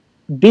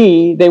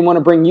 B, they want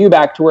to bring you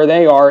back to where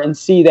they are, and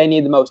C, they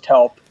need the most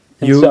help.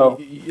 How old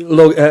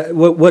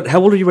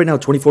are you right now?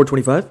 24,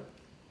 25?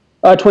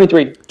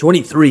 23.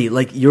 23.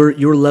 Like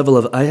your level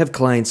of, I have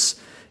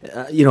clients,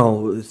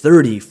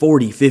 30,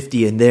 40,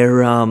 50, and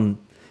they're,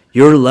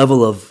 your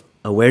level of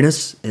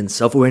awareness and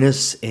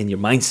self-awareness and your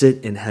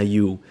mindset and how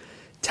you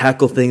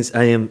tackle things.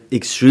 I am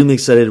extremely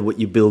excited what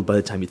you build by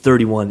the time you're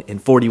 31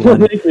 and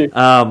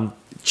 41.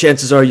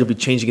 Chances are you'll be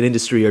changing an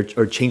industry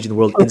or changing the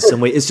world in some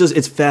way.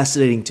 It's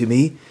fascinating to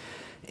me.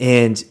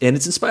 And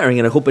it's inspiring,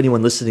 and I hope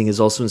anyone listening is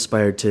also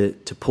inspired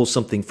to pull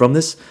something from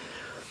this.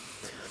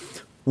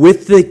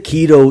 With the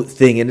keto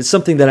thing, and it's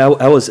something that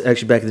I was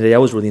actually back in the day, I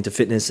was really into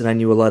fitness, and I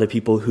knew a lot of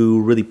people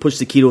who really pushed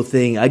the keto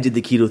thing. I did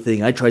the keto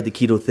thing, I tried the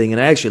keto thing,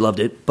 and I actually loved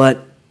it.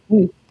 But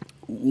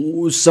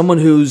someone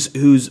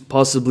who's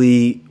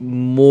possibly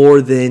more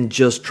than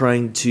just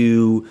trying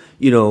to,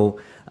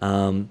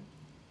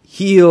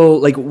 heal,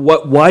 like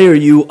why are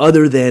you,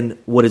 other than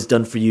what it's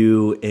done for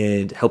you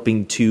and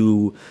helping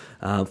to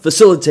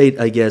facilitate,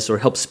 I guess, or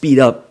help speed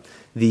up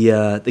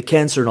the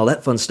cancer and all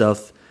that fun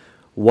stuff,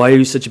 why are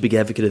you such a big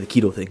advocate of the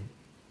keto thing?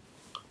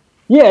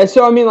 Yeah,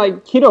 so I mean,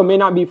 like, keto may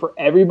not be for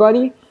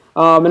everybody,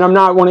 and I'm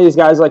not one of these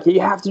guys like, you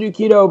have to do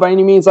keto by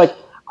any means. Like,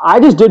 I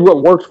just did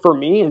what worked for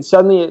me, and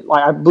suddenly,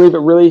 I believe it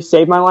really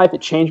saved my life. It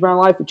changed my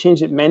life. It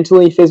changed it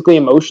mentally, physically,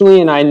 emotionally,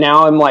 and I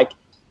now am, like,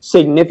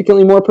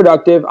 significantly more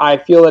productive. I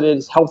feel that it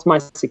has helped my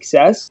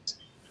success,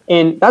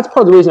 and that's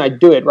part of the reason I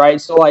do it,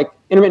 right? So, like,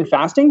 intermittent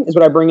fasting is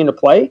what I bring into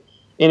play,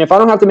 and if I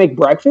don't have to make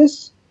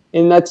breakfast,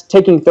 and that's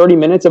taking 30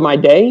 minutes of my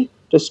day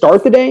to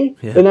start the day,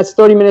 then that's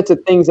 30 minutes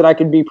of things that I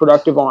could be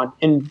productive on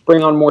and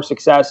bring on more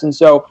success. And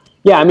so,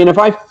 yeah, I mean, if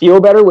I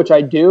feel better, which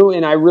I do,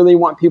 and I really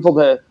want people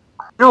to,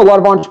 I know a lot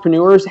of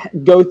entrepreneurs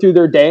go through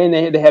their day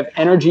and they have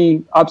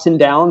energy ups and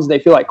downs. They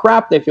feel like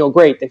crap. They feel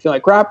great. They feel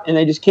like crap, and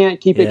they just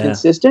can't keep it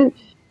consistent.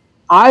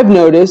 I've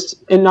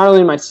noticed, and not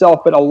only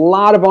myself, but a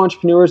lot of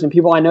entrepreneurs and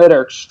people I know that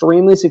are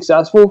extremely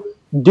successful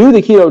do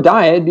the keto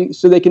diet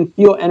so they can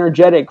feel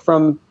energetic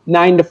from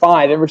 9 to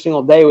 5 every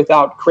single day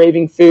without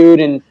craving food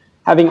and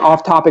having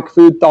off-topic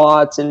food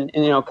thoughts and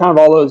kind of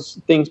all those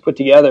things put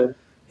together.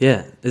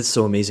 Yeah, it's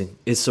so amazing.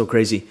 It's so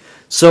crazy.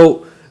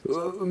 So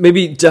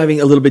maybe diving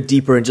a little bit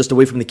deeper and just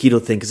away from the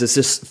keto thing, because it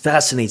just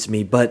fascinates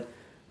me. But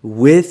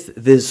with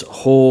this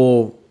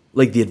whole,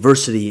 like, the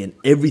adversity and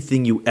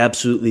everything you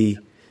absolutely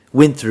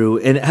went through,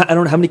 and I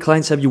don't know, how many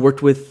clients have you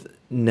worked with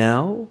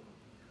now?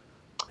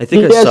 I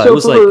think I saw, so it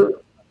was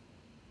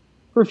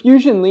for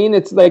Fusion Lean,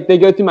 it's like they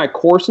go through my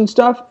course and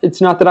stuff. It's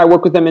not that I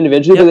work with them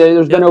individually, but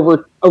there's been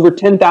over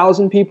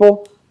 10,000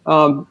 people.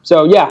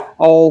 So yeah,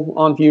 all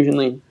on Fusion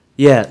Lean.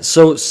 Yeah.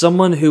 So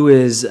someone who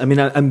is, I mean,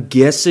 I'm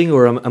guessing,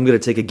 or I'm going to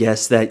take a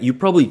guess that you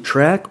probably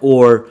track,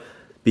 or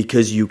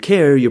because you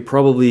care, you're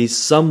probably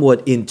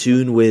somewhat in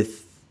tune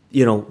with,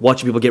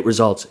 watching people get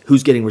results,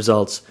 who's getting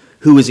results,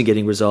 who isn't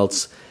getting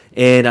results.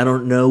 And I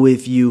don't know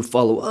if you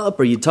follow up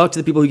or you talk to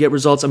the people who get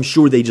results. I'm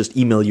sure they just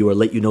email you or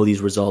let you know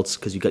these results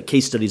because you've got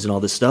case studies and all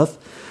this stuff.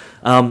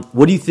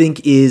 What do you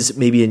think is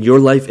maybe in your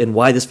life, and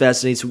why this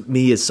fascinates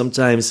me is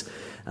sometimes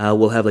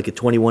we'll have like a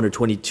 21 or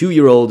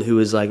 22-year-old who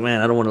is like,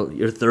 man, I don't want to,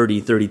 you're 30,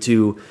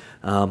 32.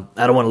 I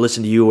don't want to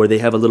listen to you. Or they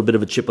have a little bit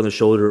of a chip on their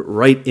shoulder.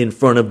 Right in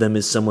front of them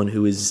is someone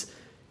who is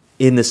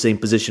in the same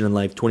position in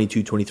life,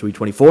 22, 23,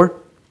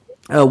 24.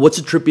 What's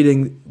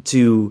attributing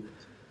to...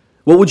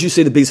 What would you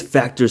say the biggest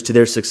factors to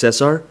their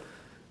success are?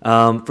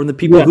 From the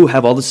people who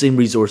have all the same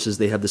resources,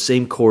 they have the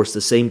same course,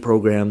 the same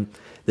program,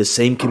 the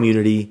same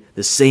community,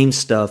 the same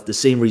stuff, the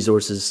same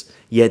resources,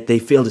 yet they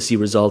fail to see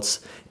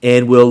results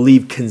and will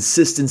leave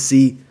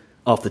consistency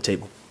off the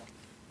table?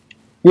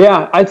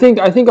 Yeah, I think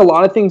a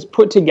lot of things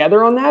put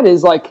together on that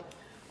is like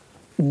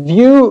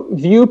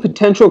view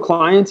potential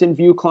clients and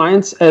view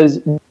clients as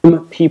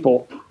dumb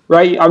people,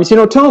 right? Obviously,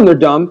 don't tell them they're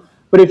dumb,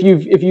 but if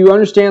you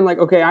understand, like,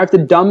 okay, I have to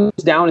dumb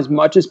this down as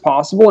much as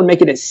possible and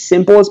make it as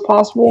simple as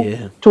possible,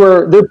 to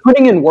where they're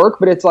putting in work,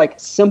 but it's like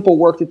simple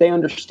work that they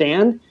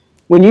understand.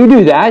 When you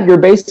do that, you're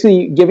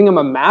basically giving them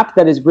a map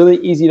that is really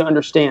easy to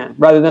understand,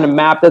 rather than a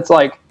map that's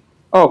like,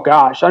 oh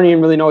gosh, I don't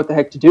even really know what the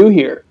heck to do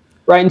here,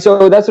 right? And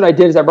so that's what I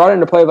did, is I brought it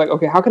into play of like,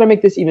 okay, how can I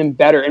make this even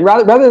better? And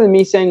rather than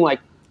me saying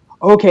like,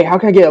 okay, how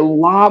can I get a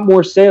lot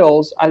more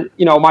sales?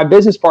 My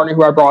business partner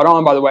who I brought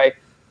on, by the way,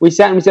 we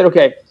sat and we said,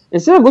 okay,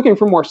 instead of looking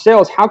for more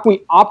sales, how can we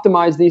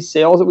optimize these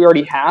sales that we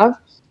already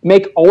have,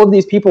 make all of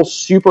these people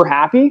super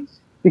happy?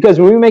 Because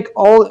when we make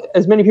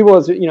as many people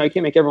as, you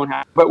can't make everyone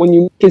happy, but when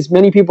you make as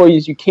many people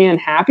as you can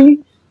happy,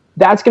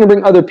 that's going to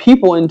bring other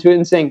people into it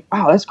and saying,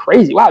 wow, that's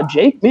crazy. Wow,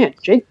 Jake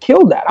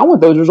killed that. I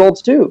want those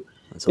results too.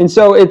 Awesome. And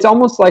so it's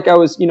almost like I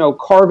was,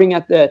 carving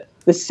at the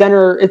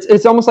center.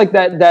 It's almost like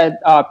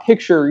that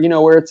picture,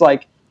 where it's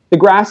like the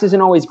grass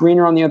isn't always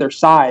greener on the other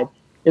side.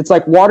 It's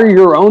like water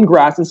your own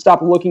grass and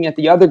stop looking at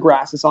the other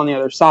grass that's on the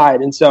other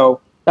side. And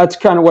so that's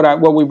kind of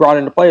what we brought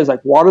into play, is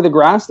like water the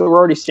grass that we're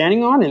already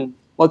standing on and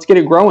let's get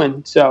it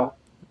growing. So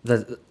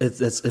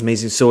that's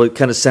amazing. So it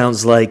kind of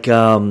sounds like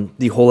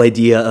the whole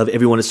idea of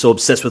everyone is so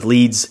obsessed with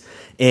leads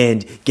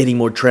and getting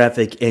more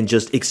traffic and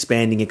just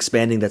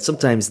expanding that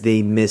sometimes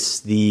they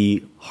miss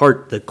the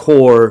heart, the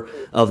core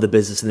of the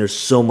business, and there's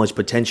so much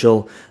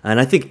potential. And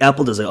I think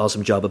Apple does an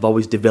awesome job of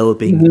always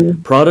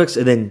developing products,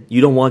 and then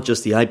you don't want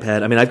just the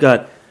iPad. I mean,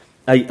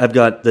 I've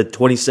got the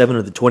 27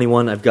 or the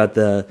 21. I've got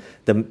the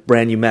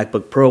brand new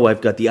MacBook Pro.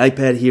 I've got the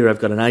iPad here. I've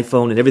got an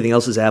iPhone, and everything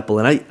else is Apple.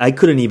 And I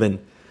couldn't even.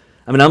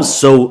 I mean, I'm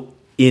so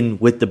in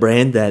with the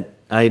brand that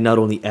I not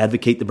only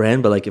advocate the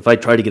brand, but like if I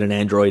try to get an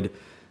Android,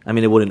 I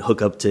mean, it wouldn't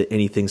hook up to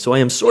anything. So I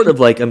am sort of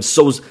like, I'm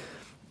so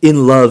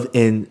in love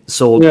and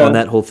sold on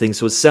that whole thing.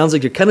 So it sounds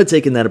like you're kind of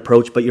taking that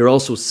approach, but you're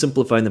also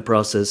simplifying the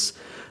process.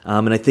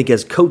 And I think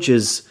as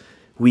coaches,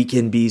 we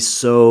can be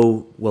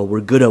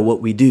we're good at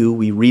what we do.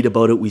 We read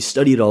about it. We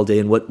study it all day.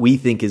 And what we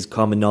think is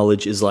common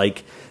knowledge is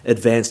like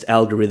advanced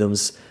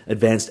algorithms,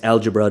 advanced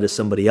algebra to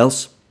somebody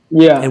else.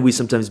 Yeah. And we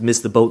sometimes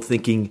miss the boat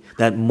thinking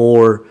that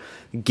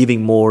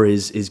giving more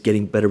is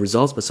getting better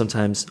results. But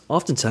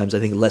oftentimes, I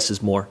think less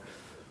is more.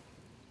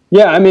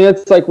 Yeah, I mean,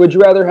 it's like, would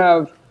you rather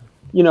have,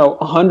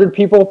 100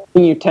 people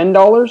paying you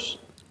 $10,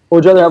 or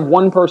would you rather have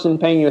one person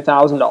paying you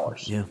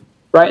 $1,000? Yeah.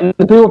 Right? And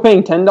the people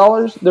paying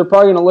 $10, they're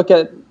probably going to look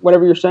at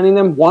whatever you're sending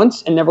them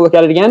once and never look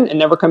at it again and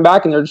never come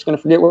back, and they're just going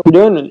to forget what you're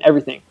doing and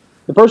everything.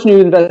 The person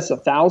who invests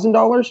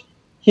 $1,000,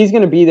 he's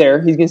going to be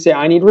there. He's going to say,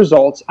 I need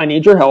results. I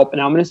need your help,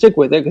 and I'm going to stick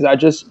with it because I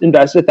just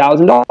invested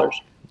 $1,000.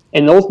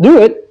 And they'll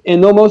do it,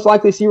 and they'll most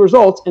likely see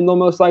results, and they'll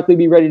most likely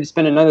be ready to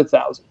spend another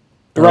 $1,000.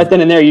 Right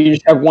then and there, you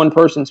just have one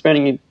person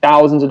spending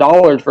thousands of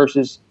dollars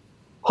versus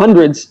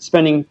hundreds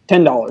spending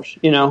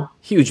 $10,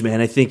 Huge, man.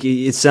 I think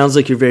it sounds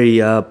like you're very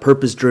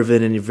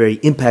purpose-driven and you're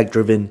very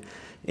impact-driven.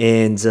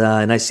 And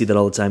I see that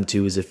all the time,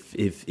 too, is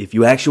if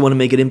you actually want to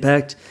make an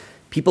impact,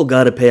 people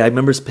got to pay. I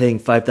remember paying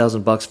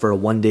 $5,000 for a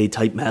one-day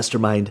type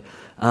mastermind.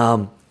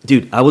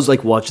 Dude, I was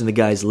like watching the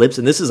guy's lips,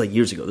 and this is like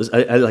years ago.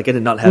 I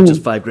did not have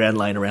just $5,000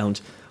 lying around.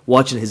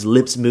 Watching his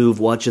lips move,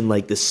 watching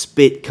like the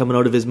spit coming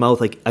out of his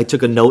mouth. Like I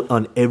took a note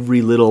on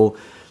every little,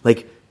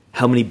 like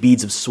how many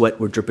beads of sweat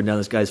were dripping down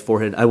this guy's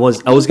forehead. I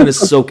was going to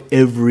soak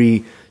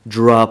every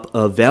drop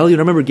of value. And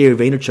I remember Gary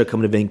Vaynerchuk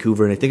coming to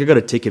Vancouver, and I think I got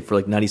a ticket for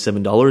like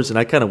 $97. And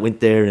I kind of went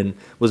there and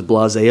was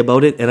blasé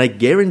about it. And I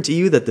guarantee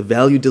you that the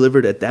value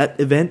delivered at that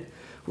event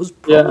was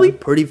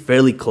probably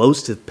fairly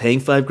close to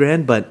paying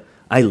 $5,000. But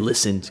I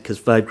listened because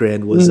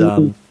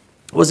 $5,000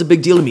 was a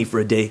big deal to me for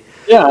a day.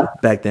 Yeah,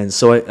 back then.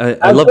 So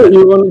I love that.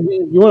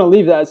 You want to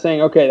leave that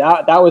saying, okay,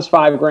 that was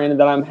 $5,000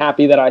 that I'm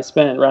happy that I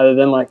spent, rather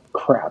than like,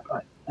 crap,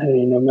 I don't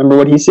even remember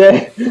what he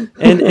said.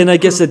 and I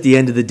guess at the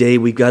end of the day,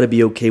 we've got to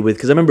be okay with,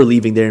 because I remember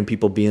leaving there and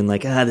people being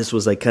like, this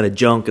was like kind of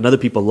junk, and other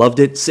people loved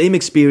it. Same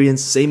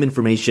experience, same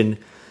information,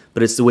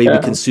 but it's the way we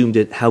consumed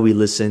it, how we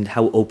listened,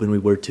 how open we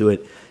were to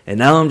it. And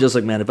now I'm just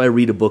like, man, if I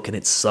read a book and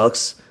it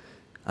sucks,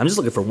 I'm just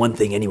looking for one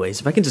thing anyways.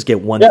 If I can just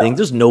get one thing,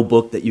 there's no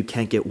book that you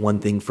can't get one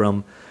thing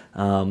from.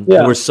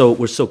 We're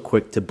so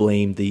quick to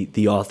blame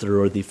the author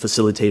or the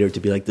facilitator to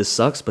be like, this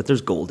sucks, but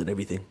there's gold in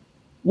everything.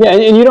 Yeah,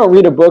 and you don't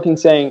read a book and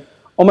saying,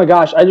 oh my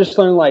gosh, I just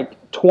learned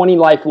like 20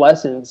 life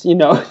lessons.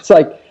 It's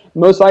like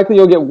most likely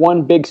you'll get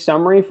one big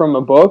summary from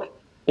a book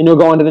and you'll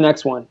go on to the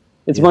next one.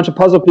 It's a bunch of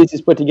puzzle pieces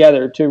put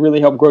together to really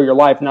help grow your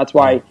life, and that's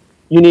why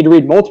you need to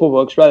read multiple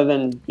books rather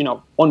than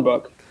one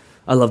book.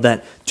 I love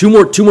that. Two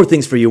more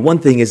things for you. One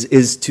thing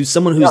is to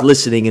someone who's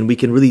listening, and we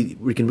can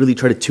really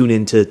try to tune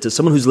into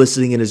someone who's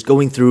listening and is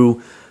going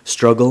through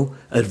struggle,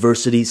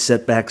 adversity,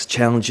 setbacks,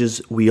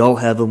 challenges. We all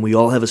have them. We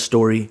all have a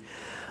story.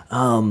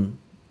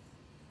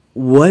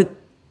 What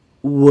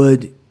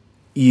would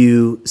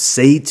you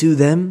say to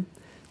them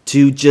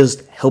to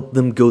just help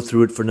them go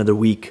through it for another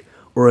week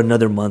or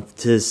another month,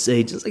 to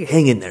say, just like,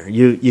 hang in there.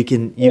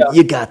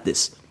 You got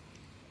this.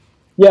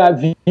 Yeah,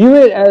 view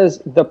it as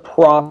the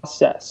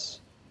process.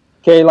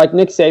 Okay, like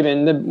Nick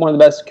Saban, one of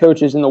the best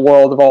coaches in the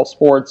world of all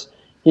sports,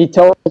 he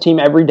tells the team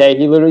every day.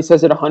 He literally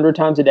says it 100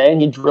 times a day,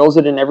 and he drills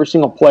it in every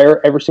single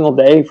player every single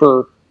day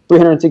for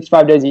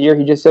 365 days a year.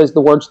 He just says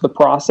the words "the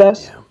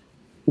process,"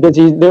 because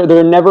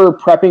they're never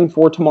prepping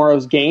for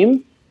tomorrow's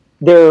game.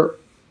 They're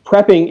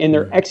prepping and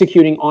they're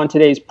executing on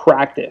today's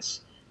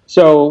practice.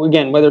 So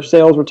again, whether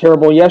sales were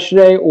terrible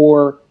yesterday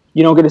or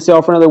you don't get a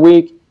sale for another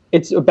week,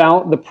 it's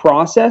about the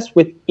process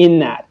within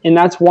that. And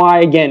that's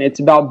why, again, it's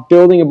about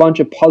building a bunch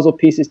of puzzle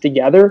pieces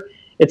together.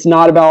 It's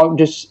not about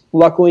just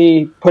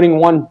luckily putting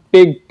one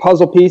big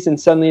puzzle piece and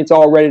suddenly it's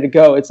all ready to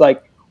go. It's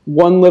like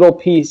one little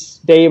piece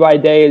day by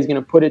day is going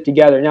to put it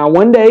together. Now,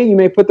 one day you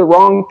may put the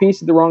wrong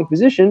piece at the wrong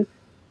position.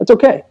 That's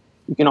okay.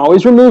 You can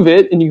always remove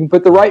it and you can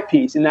put the right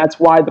piece. And that's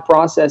why the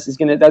process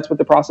that's what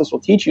the process will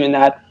teach you in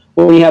that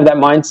when you have that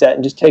mindset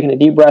and just taking a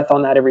deep breath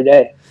on that every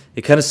day.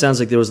 It kind of sounds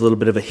like there was a little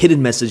bit of a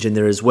hidden message in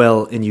there as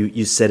well, and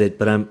you said it,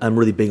 but I'm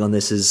really big on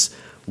this, is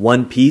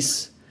one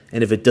piece,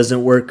 and if it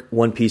doesn't work,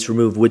 one piece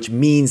removed, which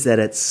means that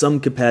at some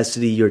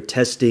capacity you're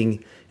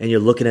testing and you're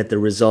looking at the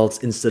results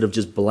instead of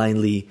just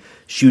blindly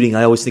shooting.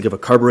 I always think of a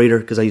carburetor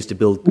because I used to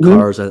build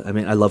cars. I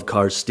mean, I love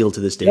cars still to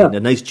this day. Yeah. A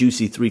nice,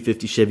 juicy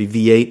 350 Chevy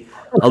V8,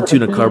 I'll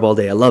tune a carb all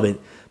day. I love it.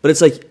 But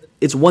it's like,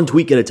 it's one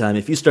tweak at a time.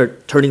 If you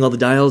start turning all the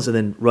dials and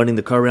then running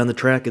the car around the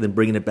track and then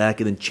bringing it back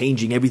and then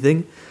changing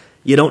everything,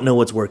 you don't know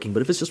what's working.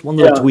 But if it's just one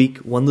little tweak,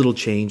 one little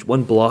change,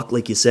 one block,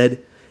 like you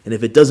said, and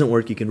if it doesn't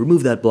work, you can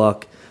remove that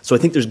block. So I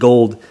think there's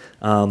gold,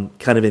 kind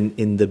of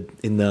in the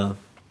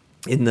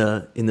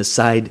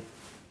side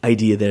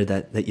idea there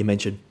that you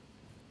mentioned.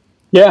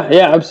 Yeah,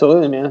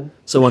 absolutely, man.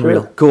 So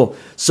unreal, cool.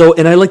 So,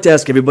 and I like to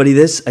ask everybody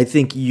this. I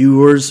think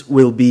yours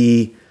will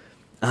be.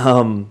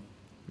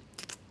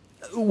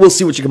 We'll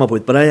see what you come up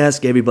with. But I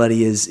ask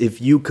everybody is if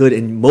you could,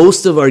 and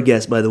most of our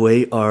guests, by the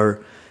way,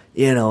 are.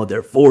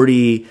 They're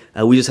 40.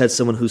 We just had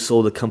someone who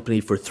sold a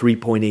company for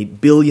 $3.8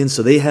 billion,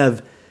 so they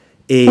have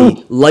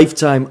a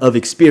lifetime of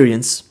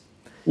experience.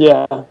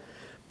 Yeah.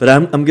 But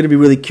I'm going to be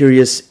really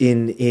curious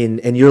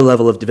and your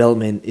level of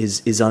development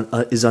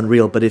is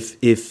unreal. But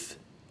if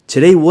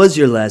today was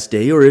your last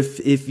day, or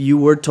if you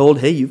were told,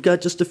 hey, you've got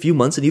just a few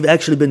months, and you've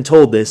actually been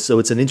told this, so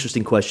it's an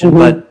interesting question.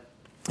 But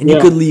you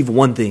could leave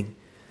one thing,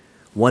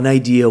 one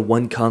idea,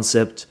 one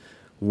concept,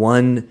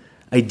 one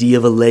idea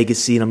of a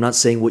legacy, and I'm not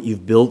saying what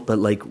you've built, but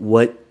like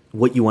what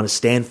you want to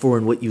stand for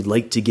and what you'd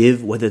like to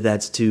give, whether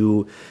that's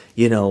to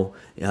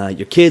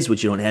your kids,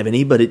 which you don't have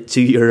any, but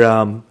to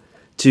your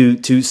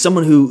to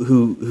someone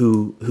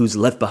who's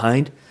left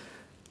behind.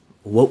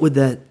 What would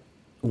that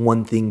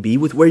one thing be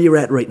with where you're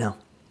at right now?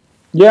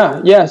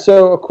 Yeah.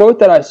 So a quote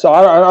that I saw,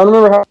 I don't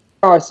remember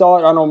how I saw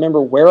it. I don't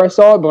remember where I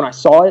saw it, but when I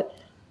saw it,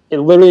 it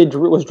literally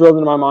was drilled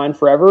into my mind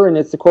forever. And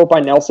it's the quote by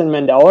Nelson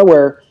Mandela,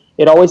 where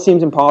it always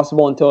seems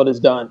impossible until it is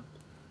done.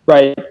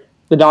 Right?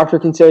 The doctor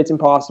can say it's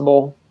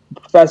impossible.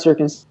 The professor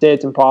can say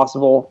it's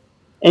impossible.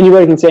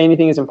 Anybody can say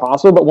anything is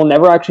impossible, but we'll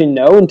never actually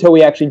know until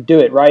we actually do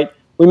it, right?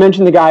 We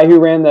mentioned the guy who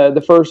ran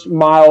the first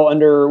mile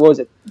under,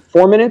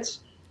 4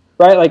 minutes,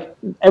 right? Like,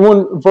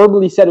 everyone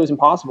verbally said it was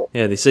impossible.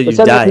 Yeah, they said you'd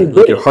die,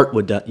 like your heart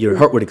would die, your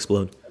heart would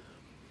explode.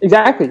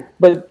 Exactly,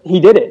 but he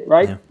did it,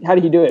 right? Yeah. How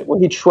did he do it? Well,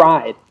 he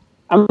tried.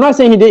 I'm not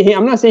saying he did.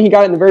 I'm not saying he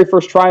got it in the very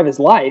first try of his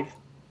life.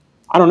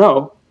 I don't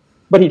know.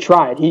 But he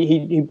tried.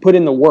 He put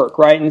in the work,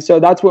 right? And so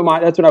that's what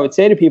I would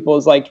say to people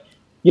is like,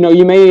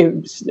 you may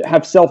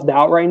have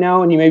self-doubt right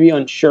now and you may be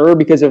unsure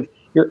because of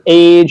your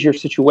age, your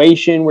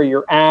situation, where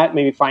you're at,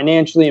 maybe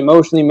financially,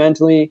 emotionally,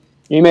 mentally.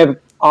 You may have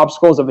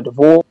obstacles of a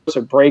divorce,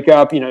 a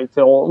breakup,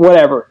 feel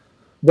whatever.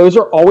 Those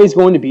are always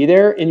going to be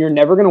there, and you're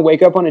never going to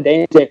wake up on a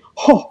day and say,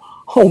 oh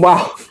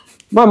wow,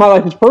 my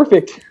life is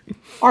perfect.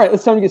 All right,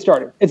 it's time to get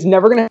started. It's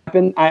never going to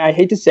happen. I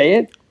hate to say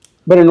it.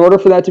 But in order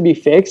for that to be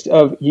fixed,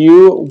 of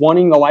you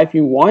wanting the life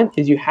you want,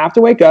 is you have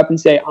to wake up and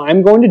say,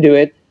 I'm going to do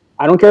it.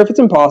 I don't care if it's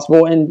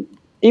impossible. And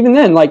even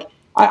then, like,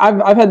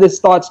 I've had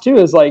this thoughts too,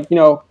 is like,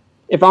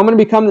 if I'm going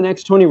to become the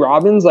next Tony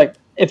Robbins, like,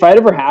 if it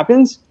ever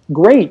happens,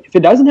 great. If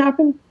it doesn't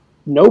happen,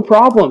 no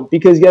problem.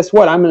 Because guess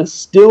what? I'm going to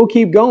still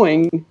keep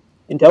going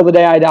until the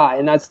day I die.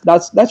 And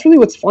that's really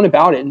what's fun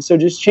about it. And so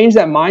just change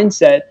that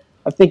mindset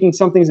of thinking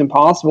something's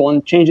impossible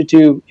and change it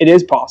to it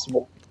is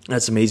possible.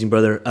 That's amazing,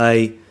 brother.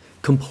 I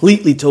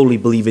completely, totally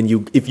believe in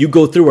you. If you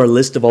go through our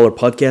list of all our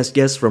podcast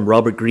guests, from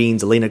Robert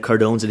Greene's, Elena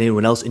Cardone's, and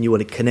anyone else, and you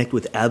want to connect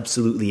with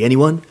absolutely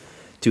anyone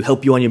to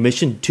help you on your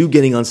mission to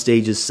getting on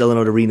stages, selling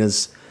out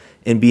arenas,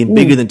 and being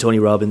bigger than Tony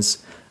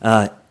Robbins,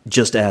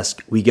 just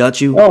ask. We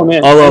got you. Oh,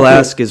 man. All I'll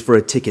ask is for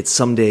a ticket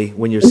someday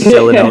when you're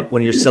selling out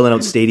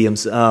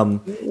stadiums.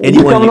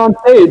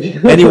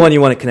 Anyone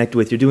you want to connect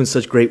with. You're doing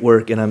such great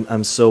work, and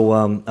I'm so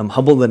I'm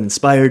humbled and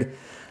inspired.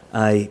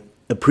 I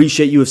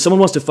appreciate you. If someone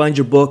wants to find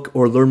your book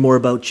or learn more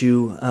about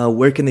you,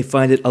 where can they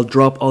find it? I'll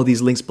drop all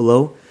these links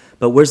below,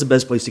 but where's the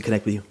best place to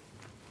connect with you?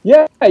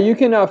 Yeah, you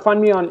can find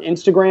me on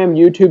Instagram,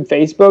 YouTube,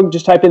 Facebook.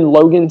 Just type in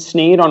Logan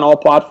Sneed on all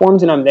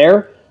platforms, and I'm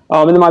there.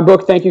 And then my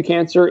book, Thank You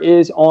Cancer,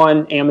 is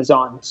on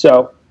Amazon.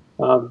 So,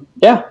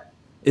 yeah.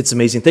 It's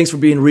amazing. Thanks for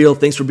being real.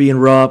 Thanks for being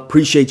raw.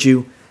 Appreciate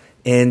you.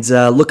 And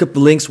look up the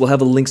links. We'll have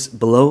the links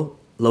below.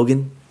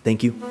 Logan,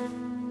 thank you.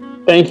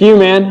 Thank you,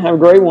 man. Have a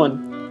great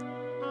one.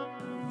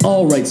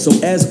 All right, so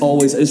as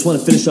always, I just want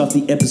to finish off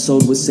the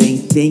episode with saying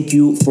thank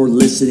you for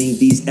listening.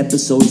 These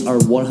episodes are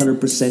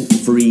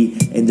 100% free,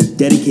 and they're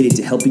dedicated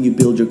to helping you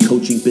build your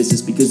coaching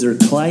business because there are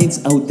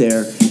clients out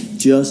there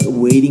just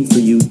waiting for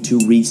you to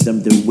reach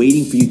them. They're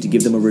waiting for you to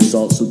give them a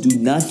result. So do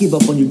not give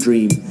up on your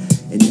dream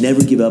and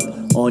never give up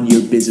on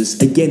your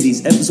business. Again,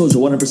 these episodes are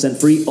 100%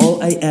 free.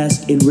 All I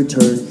ask in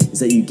return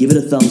is that you give it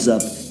a thumbs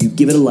up, you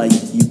give it a like,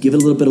 you give it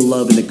a little bit of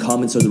love in the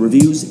comments or the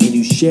reviews, and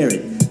you share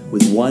it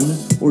with 1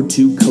 or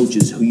 2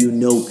 coaches who you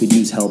know could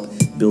use help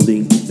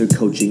building their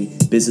coaching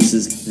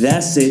businesses.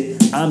 That's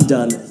it. I'm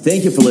done.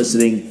 Thank you for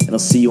listening, and I'll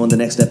see you on the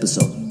next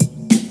episode.